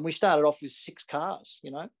 And we started off with 6 cars,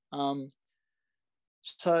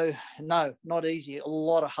 So no, not easy. A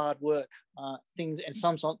lot of hard work, things, and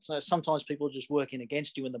sometimes people are just working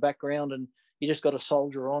against you in the background, and you just got to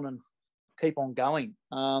soldier on and keep on going.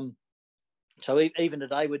 So even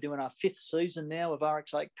today, we're doing our 5th season now of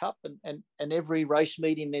RX8 Cup, and every race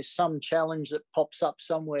meeting there's some challenge that pops up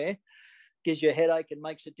somewhere, gives you a headache and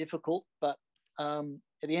makes it difficult. But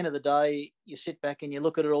at the end of the day, you sit back and you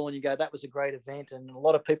look at it all and you go, that was a great event, and a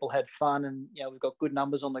lot of people had fun, and we've got good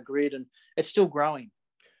numbers on the grid, and it's still growing.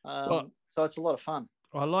 So it's a lot of fun.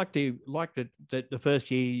 I liked that the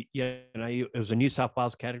first year, it was a New South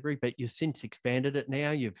Wales category, but you've since expanded it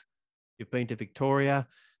now. You've been to Victoria.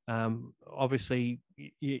 Obviously,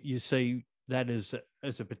 you see that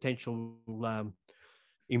as a potential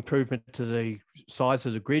improvement to the size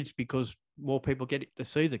of the grids, because more people get to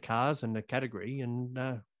see the cars and the category and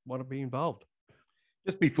want to be involved.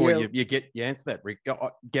 Just before you answer that, Rick,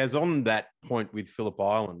 Gaz, on that point with Phillip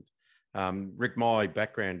Island, Rick, my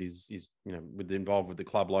background is involved with the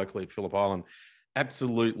club locally at Phillip Island.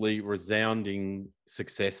 Absolutely resounding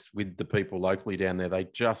success with the people locally down there. They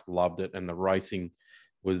just loved it, and the racing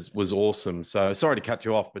was awesome. So sorry to cut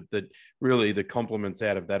you off, but really the compliments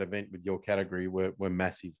out of that event with your category were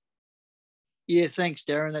massive. Yeah, thanks,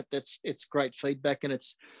 Darren. It's great feedback, and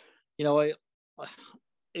it's,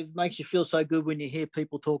 it makes you feel so good when you hear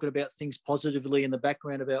people talking about things positively in the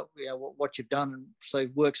background about what you've done and so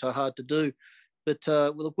work so hard to do. But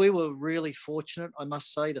look, we were really fortunate, I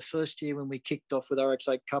must say. The first year when we kicked off with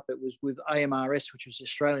RX8 Cup, it was with AMRS, which was the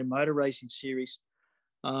Australian Motor Racing Series.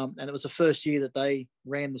 And it was the first year that they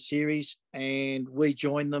ran the series, and we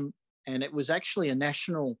joined them. And it was actually a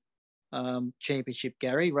national championship,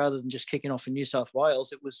 Gary, rather than just kicking off in New South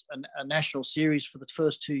Wales. It was a national series for the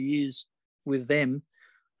first 2 years with them.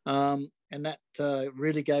 And that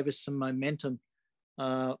really gave us some momentum.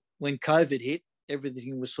 When COVID hit,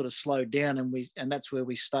 everything was sort of slowed down, and that's where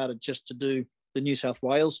we started just to do the New South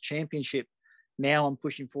Wales Championship. Now I'm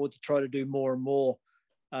pushing forward to try to do more and more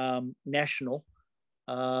national,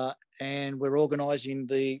 and we're organising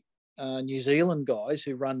the New Zealand guys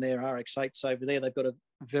who run their RX8s over there. They've got a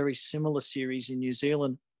very similar series in New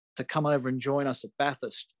Zealand to come over and join us at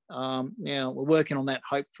Bathurst. Now we're working on that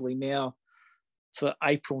hopefully now for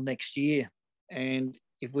April next year. And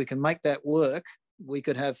if we can make that work, we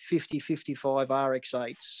could have 50, 55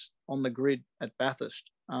 RX8s on the grid at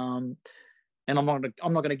Bathurst. And I'm not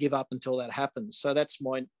going to give up until that happens. So that's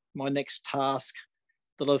my next task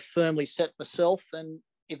that I've firmly set myself. And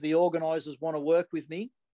if the organisers want to work with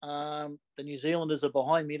me, the New Zealanders are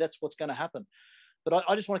behind me, that's what's going to happen. But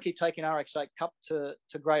I just want to keep taking RX8 Cup to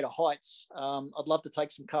greater heights. I'd love to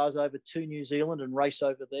take some cars over to New Zealand and race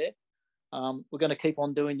over there. We're going to keep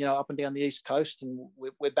on doing, up and down the East Coast, and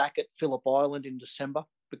we're back at Phillip Island in December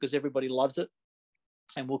because everybody loves it.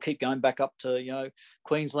 And we'll keep going back up to,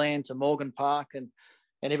 Queensland, to Morgan Park, and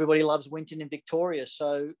everybody loves Winton in Victoria.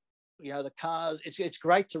 So, the cars, it's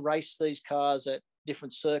great to race these cars at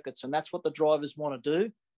different circuits, and that's what the drivers want to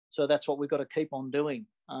do. So that's what we've got to keep on doing.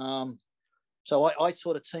 So I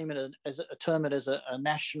sort of term it as a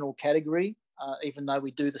national category. Even though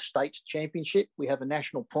we do the states championship, we have a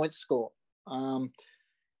national points score. And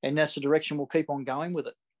that's the direction we'll keep on going with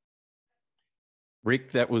it.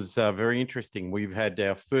 Rick, that was very interesting. We've had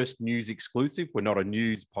our first news exclusive. We're not a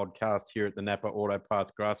news podcast here at the NAPA Auto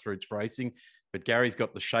Parts Grassroots Racing, but Gary's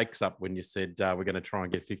got the shakes up when you said we're going to try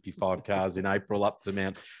and get 55 cars in April up to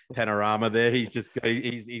Mount Panorama there. He's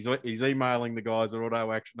emailing the guys at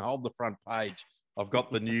Auto Action. Hold the front page. I've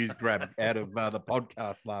got the news grab out of the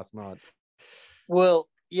podcast last night. Well,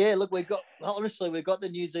 yeah, look, we've got the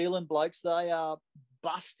New Zealand blokes. They are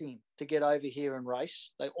busting to get over here and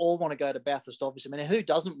race. They all want to go to Bathurst, obviously. I mean, who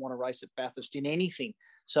doesn't want to race at Bathurst in anything?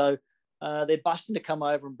 So they're busting to come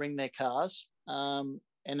over and bring their cars.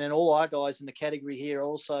 And then all our guys in the category here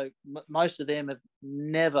also, most of them have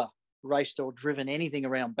never raced or driven anything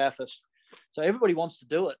around Bathurst. So everybody wants to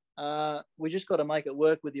do it. We just got to make it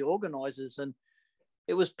work with the organisers. And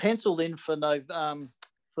it was penciled in for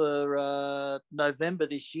November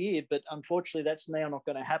this year, but unfortunately that's now not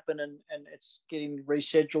going to happen, and it's getting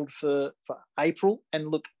rescheduled for April.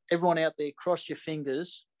 And look, everyone out there, cross your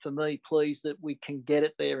fingers for me, please, that we can get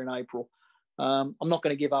it there in April. I'm not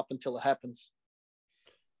going to give up until it happens.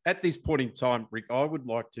 At this point in time, Rick, I would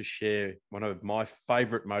like to share one of my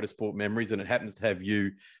favourite motorsport memories, and it happens to have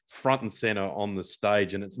you front and centre on the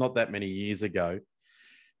stage, and it's not that many years ago.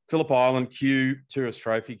 Phillip Island, Q Tourist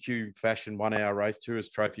Trophy, Q Fashion 1 hour race,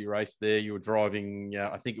 Tourist Trophy race there. You were driving,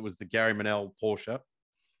 I think it was the Gary Manel Porsche.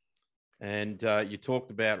 And you talked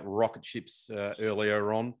about rocket ships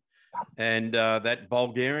earlier on. And that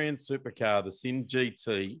Bulgarian supercar, the Sin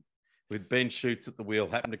GT, with Ben Schutz at the wheel,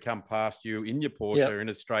 happened to come past you in your Porsche in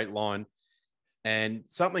a straight line. And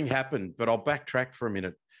something happened, but I'll backtrack for a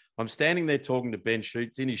minute. I'm standing there talking to Ben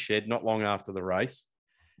Schutz in his shed not long after the race.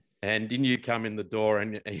 And didn't you come in the door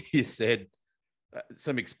and you said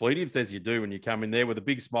some expletives, as you do when you come in there, with a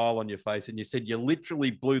big smile on your face, and you said you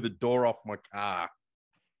literally blew the door off my car.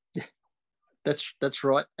 Yeah, that's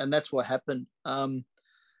right, and that's what happened. The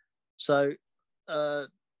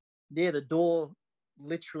door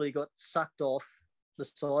literally got sucked off the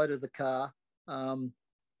side of the car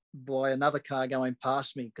by another car going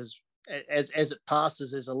past me, because as it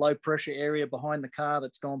passes, there's a low pressure area behind the car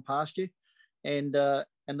that's gone past you, and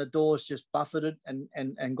the door's just buffeted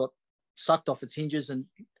and got sucked off its hinges, and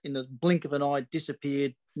in the blink of an eye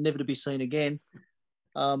disappeared, never to be seen again.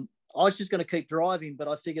 I was just going to keep driving, but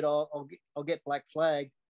I figured I'll get black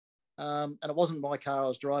flag, and it wasn't my car I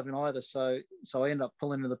was driving either, so I ended up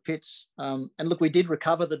pulling into the pits. And look, we did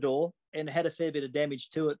recover the door and had a fair bit of damage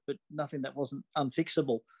to it, but nothing that wasn't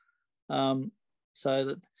unfixable. So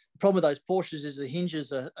the problem with those Porsches is the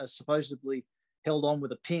hinges are supposedly held on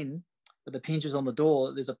with a pin, but the hinges on the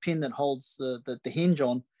door, there's a pin that holds the hinge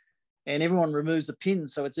on, and everyone removes the pin,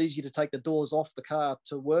 so it's easy to take the doors off the car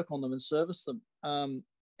to work on them and service them.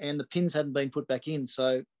 And the pins hadn't been put back in,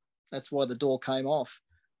 so that's why the door came off.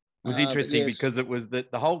 It was interesting because it was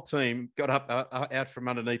that the whole team got up out from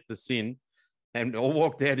underneath the Sin and all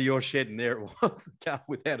walked out of your shed, and there it was, the car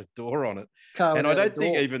without a door on it. And I don't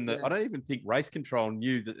even think race control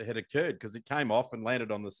knew that it had occurred, because it came off and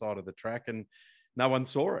landed on the side of the track, and no one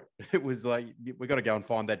saw it. It was like, we got to go and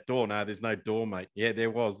find that door. No, there's no door, mate. Yeah,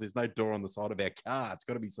 there was. There's no door on the side of our car. It's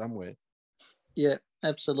got to be somewhere. Yeah,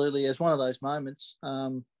 absolutely. It's one of those moments.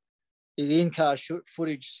 The in-car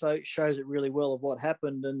footage shows it really well of what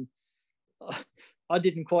happened. And I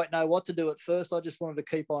didn't quite know what to do at first. I just wanted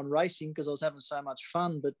to keep on racing because I was having so much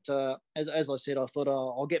fun. But as I said, I thought,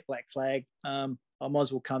 I'll get black flag. I might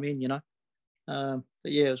as well come in, But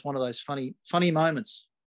yeah, it was one of those funny moments.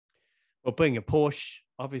 Well, being a Porsche,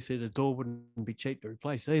 obviously the door wouldn't be cheap to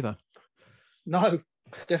replace either. No,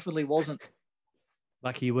 definitely wasn't.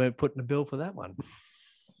 Lucky you weren't putting a bill for that one.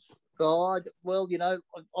 God, well,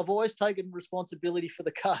 I've always taken responsibility for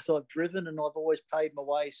the cars I've driven, and I've always paid my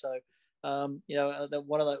way. So, it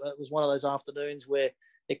was one of those afternoons where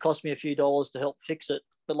it cost me a few dollars to help fix it.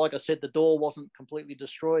 But like I said, the door wasn't completely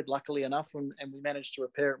destroyed, luckily enough, and we managed to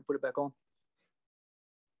repair it and put it back on.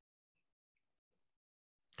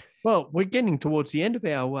 Well, we're getting towards the end of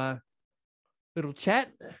our little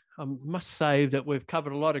chat. I must say that we've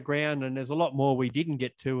covered a lot of ground, and there's a lot more we didn't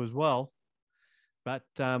get to as well. But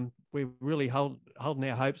we're really holding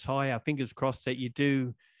our hopes high, our fingers crossed that you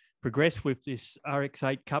do progress with this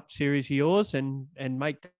RX8 Cup series of yours and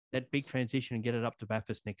make that big transition and get it up to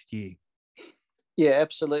Bathurst next year. Yeah,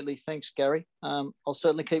 absolutely. Thanks, Gary. I'll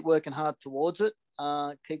certainly keep working hard towards it.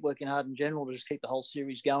 Keep working hard in general to just keep the whole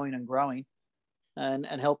series going and growing, and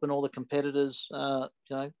helping all the competitors,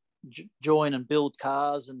 join and build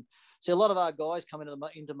cars. And see, a lot of our guys come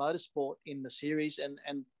into motorsport in the series,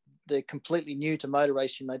 and they're completely new to motor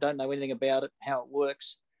racing. They don't know anything about it, how it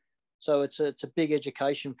works. So it's a big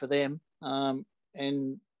education for them.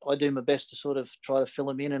 And I do my best to sort of try to fill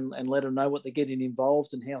them in and let them know what they're getting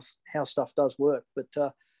involved and how stuff does work.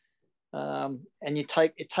 But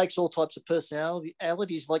it takes all types of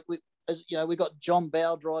personalities. Like we got John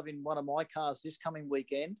Bow driving one of my cars this coming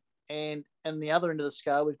weekend, and the other end of the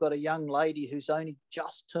scale, we've got a young lady who's only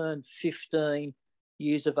just turned 15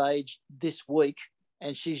 years of age this week,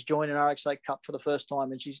 and she's joining RX8 Cup for the first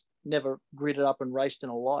time, and she's never gridded up and raced in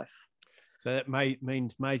her life. So that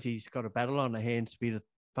means Maisie's got a battle on her hands to be the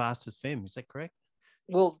fastest femme. Is that correct?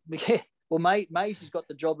 Well, yeah. Well, Maisie's got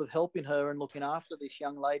the job of helping her and looking after this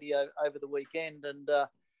young lady over the weekend, and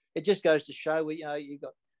it just goes to show you've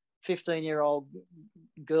got 15-year-old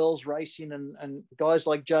girls racing and guys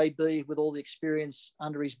like JB with all the experience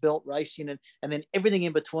under his belt racing, and then everything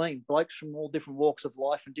in between, blokes from all different walks of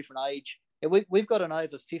life and different age. And we've got an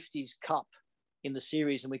over 50s cup in the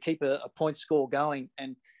series, and we keep a point score going.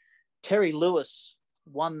 And Terry Lewis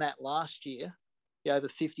won that last year, the over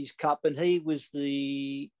 50s cup, and he was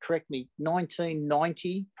the, correct me,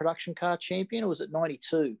 1990 production car champion, or was it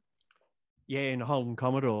 92? Yeah, in Holden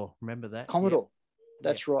Commodore. Remember that? Commodore. Yeah.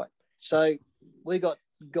 That's right. So we got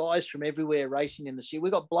guys from everywhere racing in the series. We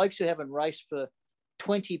got blokes who haven't raced for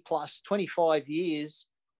 25 years.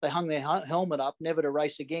 They hung their helmet up, never to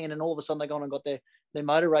race again, and all of a sudden they gone and got their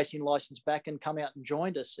motor racing license back and come out and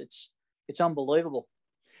joined us. It's unbelievable.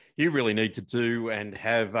 You really need to do and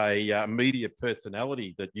have a media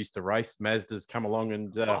personality that used to race Mazdas come along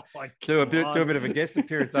and do a bit of a guest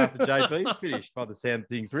appearance after JB's finished, by the sound of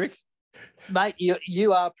things, Rick. Mate,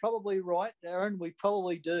 you are probably right, Darren. We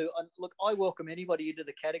probably do. And look, I welcome anybody into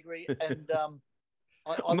the category, and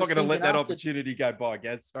I'm not going to let that opportunity go by,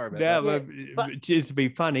 Gaz. Sorry about that. But just to be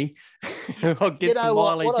funny, I'll get some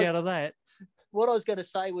mileage out of that. What I was going to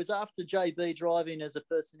say was, after JB driving as a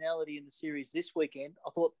personality in the series this weekend, I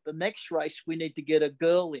thought the next race we need to get a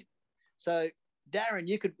girl in. So, Darren,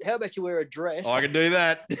 how about you wear a dress? I can do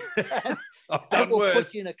that. I've done worse.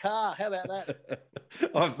 Put you in a car. How about that?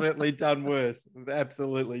 I've certainly done worse. I've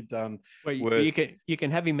absolutely done worse. You can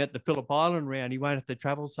have him at the Phillip Island round. He won't have to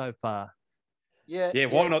travel so far. Yeah.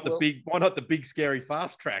 Why not the big scary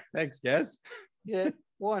fast track? Thanks, Gaz. Yeah.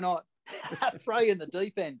 Why not? Throw you in the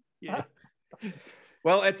deep end. Yeah.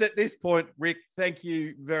 Well, it's at this point, Rick, thank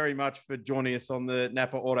you very much for joining us on the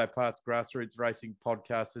NAPA Auto Parts Grassroots Racing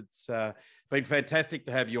podcast. It's been fantastic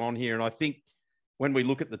to have you on here. And I think when we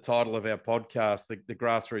look at the title of our podcast, the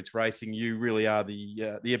Grassroots Racing, you really are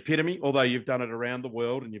the epitome. Although you've done it around the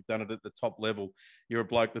world and you've done it at the top level, you're a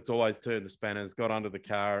bloke that's always turned the spanners, got under the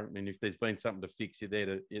car, and if there's been something to fix, you're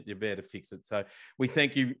there to fix it. So we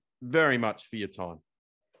thank you very much for your time.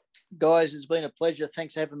 Guys, it's been a pleasure.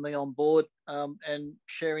 Thanks for having me on board and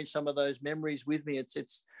sharing some of those memories with me.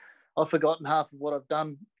 I've forgotten half of what I've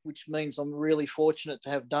done, which means I'm really fortunate to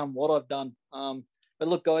have done what I've done. But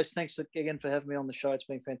look, guys, thanks again for having me on the show. It's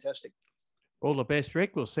been fantastic. All the best,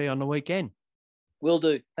 Rick. We'll see you on the weekend. Will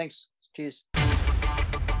do. Thanks. Cheers.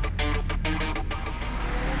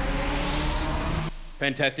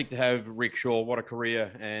 Fantastic to have Ric Shaw. What a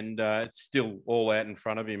career. And it's still all out in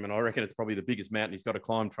front of him. And I reckon it's probably the biggest mountain he's got to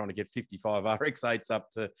climb, trying to get 55 RX8s up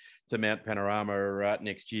to Mount Panorama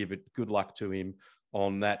next year. But good luck to him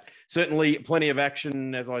on that. Certainly plenty of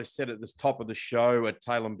action, as I said at the top of the show, at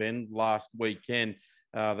Tailem Bend last weekend.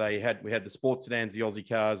 we had the sports sedans, the Aussie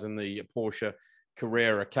cars, and the Porsche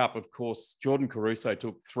Carrera Cup. Of course, Jordan Caruso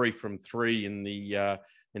took 3 from 3 in the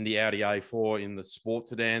Audi A4 in the sports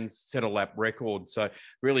sedans, set a lap record. So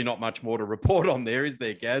really not much more to report on there, is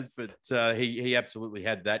there, Gaz? But he absolutely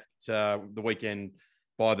had that the weekend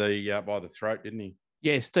by the throat, didn't he?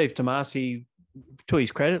 Yeah, Steve Tomasi, to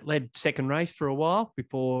his credit, led second race for a while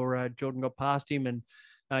before Jordan got past him, and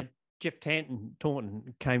Jeff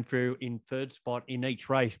Taunton came through in third spot in each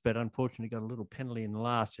race, but unfortunately got a little penalty in the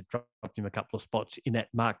last. It dropped him a couple of spots in that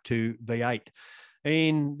Mark II V8.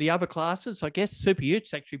 In the other classes, I guess Super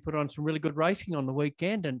Utes actually put on some really good racing on the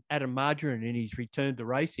weekend, and Adam Margarine, in his return to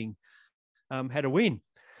racing, had a win,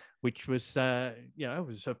 which was,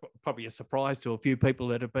 was probably a surprise to a few people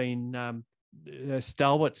that have been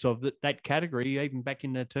stalwarts of that category, even back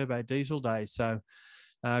in the turbo diesel days. So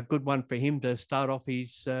good one for him to start off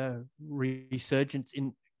his resurgence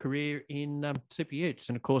in career in Super Utes.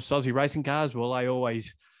 And of course, Aussie racing cars, well, they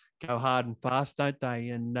always go hard and fast, don't they?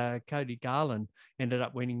 And Cody Garland ended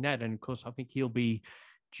up winning that. And of course, I think he'll be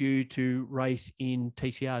due to race in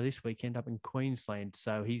TCR this weekend up in Queensland.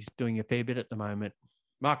 So he's doing a fair bit at the moment.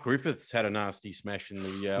 Mark Griffiths had a nasty smash in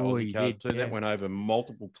the Aussie cars too. Yeah. That went over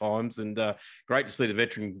multiple times, and great to see the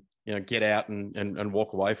veteran, get out and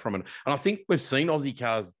walk away from it. And I think we've seen Aussie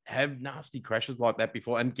cars have nasty crashes like that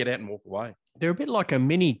before and get out and walk away. They're a bit like a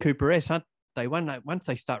mini Cooper S, aren't they? Once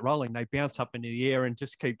they start rolling, they bounce up into the air and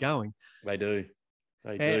just keep going. They do.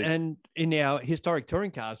 And in our historic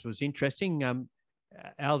touring cars was interesting.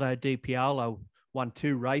 Aldo Di Piolo won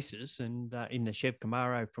 2 races and in the Chev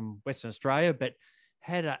Camaro from Western Australia, but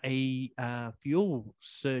had a fuel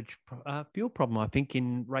problem, I think,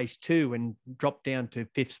 in race 2 and dropped down to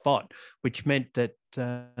 5th spot, which meant that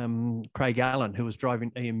Craig Allen, who was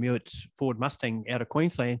driving Ian Mewitt's Ford Mustang out of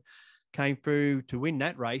Queensland, came through to win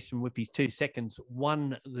that race, and with his 2 seconds,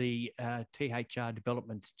 won the THR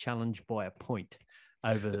Developments Challenge by a point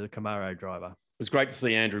over the Camaro driver. It was great to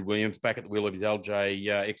see Andrew Williams back at the wheel of his LJ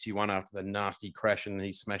XU1 after the nasty crash, and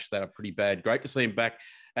he smashed that up pretty bad. Great to see him back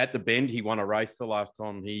at the Bend. He won a race the last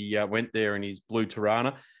time he went there in his blue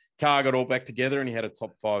Tirana. Car got all back together, and he had a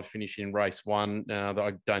top 5 finish in race 1.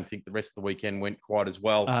 I don't think the rest of the weekend went quite as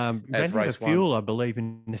well as race 1. Fuel, I believe,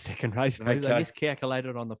 in the second race. Okay. They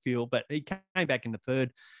miscalculated on the fuel, but he came back in the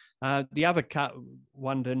third. The other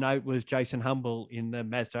one to note was Jason Humble in the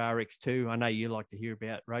Mazda RX-2. I know you like to hear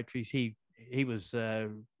about rotaries. He was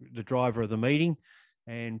the driver of the meeting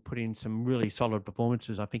and put in some really solid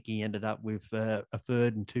performances. I think he ended up with a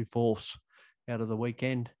 3rd and 2 fourths out of the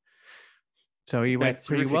weekend. So he went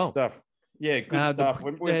pretty well. Stuff. Yeah, good stuff.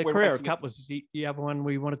 The Carrera Cup was the other one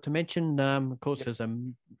we wanted to mention. Of course, there's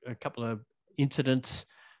a couple of incidents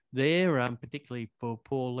there, particularly for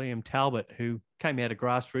poor Liam Talbot, who came out of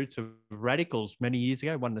Grassroots of Radicals many years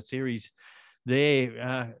ago, won the series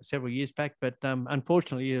there several years back. But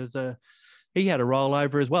unfortunately, he had a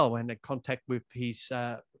rollover as well and had contact with his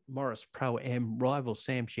Morris Pro-Am rival,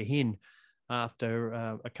 Sam Shahin, after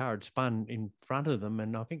a car had spun in front of them.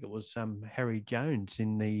 And I think it was Harry Jones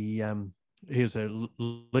in the he was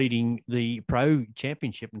leading the Pro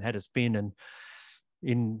Championship and had a spin, and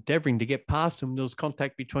endeavouring to get past him, there was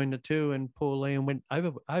contact between the two, and poor Liam went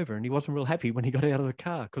over, and he wasn't real happy when he got out of the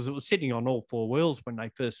car because it was sitting on all 4 wheels when they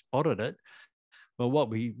first spotted it. Well,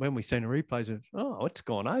 when we seen the replays, it's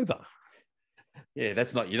gone over. Yeah,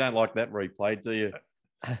 you don't like that replay, do you?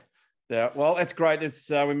 Well, that's great.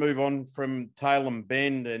 We move on from Tailem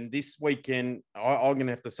Bend, and this weekend, I'm going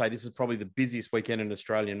to have to say this is probably the busiest weekend in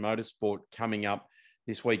Australian motorsport coming up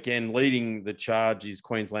this weekend. Leading the charge is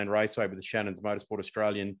Queensland Raceway with the Shannon's Motorsport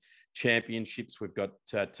Australian Championships. We've got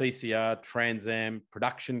TCR, Trans Am,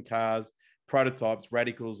 production cars, prototypes,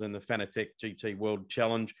 radicals, and the Fanatec GT World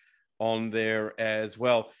Challenge on there as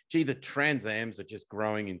well. Gee, the Trans Ams are just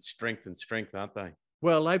growing in strength, aren't they?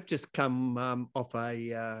 Well, they've just come off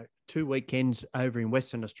a 2 weekends over in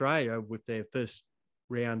Western Australia with their first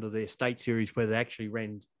round of their state series, where they actually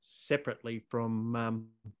ran separately from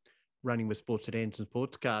running with sports sedans and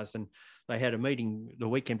sports cars. And they had a meeting the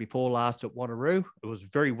weekend before last at Wanneroo. It was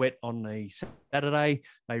very wet on the Saturday.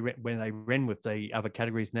 When they ran with the other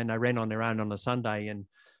categories, and then they ran on their own on the Sunday.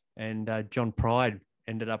 And John Pride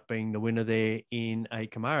ended up being the winner there in a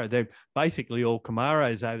Camaro. They're basically all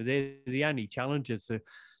Camaros over there. The only challenges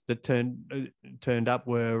that turned up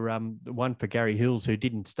were one for Gary Hills, who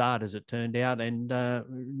didn't start as it turned out, and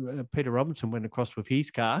Peter Robinson went across with his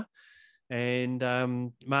car, and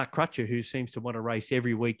Mark Crutcher, who seems to want to race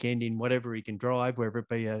every weekend in whatever he can drive, whether it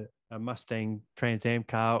be a Mustang Trans Am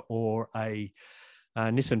car or a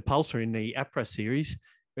Nissan Pulsar in the APRA series.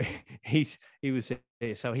 he was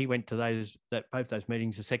there, so he went to both those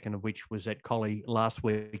meetings. The second of which was at Collie last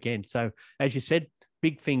weekend. So as you said,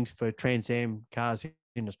 big things for Trans Am cars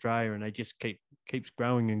in Australia, and they just keeps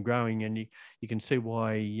growing and growing. And you can see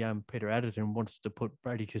why Peter Adderton wants to put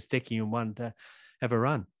Brady Kostecki in one to have a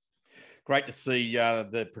run. Great to see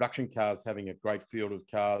the production cars having a great field of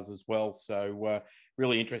cars as well. So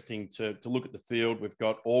really interesting to look at the field. We've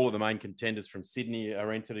got all of the main contenders from Sydney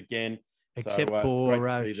are entered again. Except for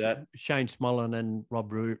Shane Smollen and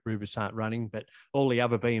Rob Rubis aren't running, but all the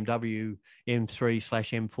other BMW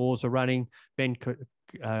M3/M4s are running. Ben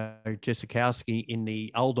Jesikowski in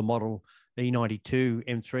the older model E92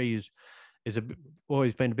 M3 is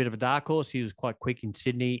always been a bit of a dark horse. He was quite quick in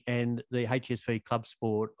Sydney, and the HSV Club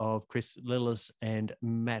Sport of Chris Lillis and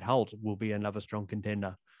Matt Holt will be another strong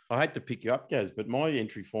contender. I hate to pick you up, Gaz, but my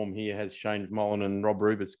entry form here has Shane Smollen and Rob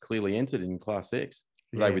Rubis clearly entered in Class X.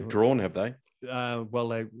 They withdrawn, have they?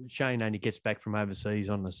 Shane only gets back from overseas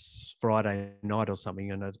on this Friday night or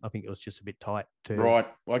something, and I think it was just a bit tight too. Right.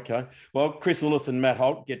 Okay. Well, Chris Lillis and Matt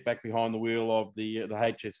Holt get back behind the wheel of the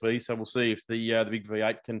HSV, so we'll see if the big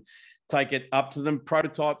V8 can take it up to them.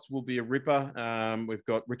 Prototypes will be a ripper. We've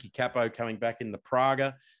got Ricky Capo coming back in the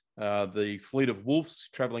Praga. The fleet of wolves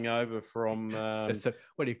travelling over from so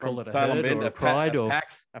what do you call it? A Tailem herd Bend, or a pride or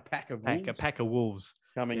a pack of wolves? A pack of wolves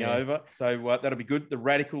coming over. So that'll be good. The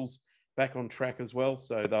Radicals back on track as well.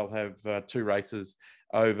 So they'll have 2 races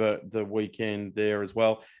over the weekend there as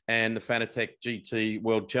well. And the Fanatec GT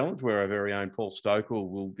World Challenge, where our very own Paul Stokel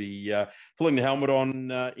will be pulling the helmet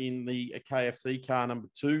on in the KFC car number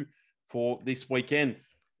 2 for this weekend.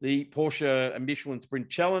 The Porsche Michelin Sprint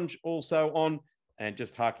Challenge also on. And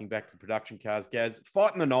just harking back to production cars, Gaz,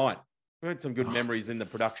 fighting the night. We had some good memories in the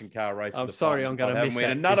production car race. I'm sorry, I'm going to miss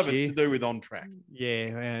that. And none of it's to do with on track. Yeah,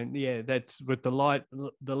 and that's with the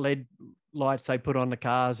LED lights they put on the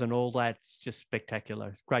cars and all that. It's just spectacular.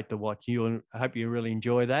 It's great to watch. I hope you really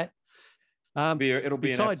enjoy that. It'll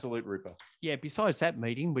be an absolute ripper. Yeah. Besides that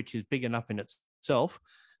meeting, which is big enough in itself,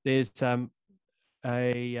 there's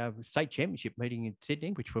a state championship meeting in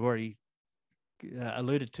Sydney, which we've already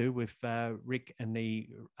alluded to with Rick and the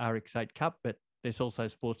RX8 Cup, but there's also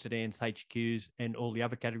sports sedans, HQs, and all the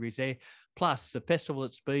other categories there, plus the Festival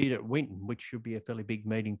at Speed at Winton, which should be a fairly big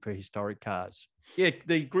meeting for historic cars. Yeah,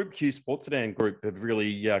 the Group Q Sports Sedan Group have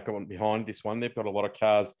really gone behind this one. They've got a lot of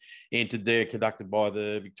cars entered there, conducted by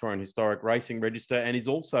the Victorian Historic Racing Register, and is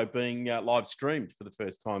also being live streamed for the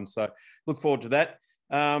first time. So look forward to that.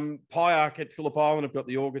 PIARC at Phillip Island have got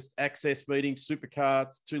the August Access meeting,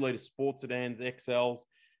 supercars, 2-litre sports sedans, XLs,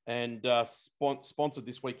 and sponsored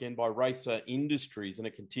this weekend by Racer Industries, and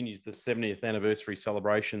it continues the 70th anniversary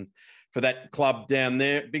celebrations for that club down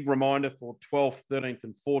there. Big reminder for 12th, 13th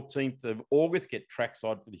and 14th of August, get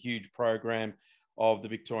trackside for the huge program of the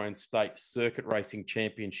Victorian State Circuit Racing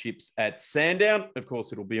Championships at Sandown. Of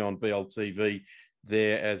course, it'll be on BLTV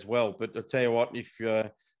there as well. But I'll tell you what, if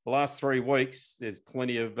the last 3 weeks, there's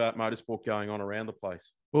plenty of motorsport going on around the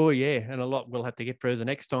place. Oh, yeah, and a lot we'll have to get through the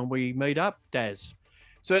next time we meet up, Daz.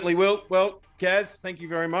 Certainly will. Well, Gaz, thank you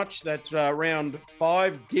very much. That's round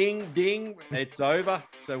 5. Ding, ding. It's over.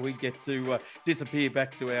 So we get to disappear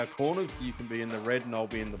back to our corners. You can be in the red and I'll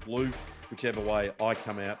be in the blue. Whichever way, I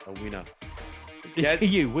come out a winner. Gaz,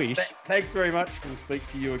 you wish. Thanks very much. We'll speak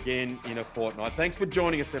to you again in a fortnight. Thanks for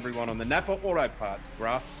joining us, everyone, on the NAPA Auto Parts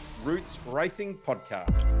Grassroots Racing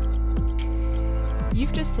Podcast.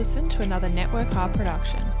 You've just listened to another Network R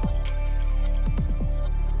production.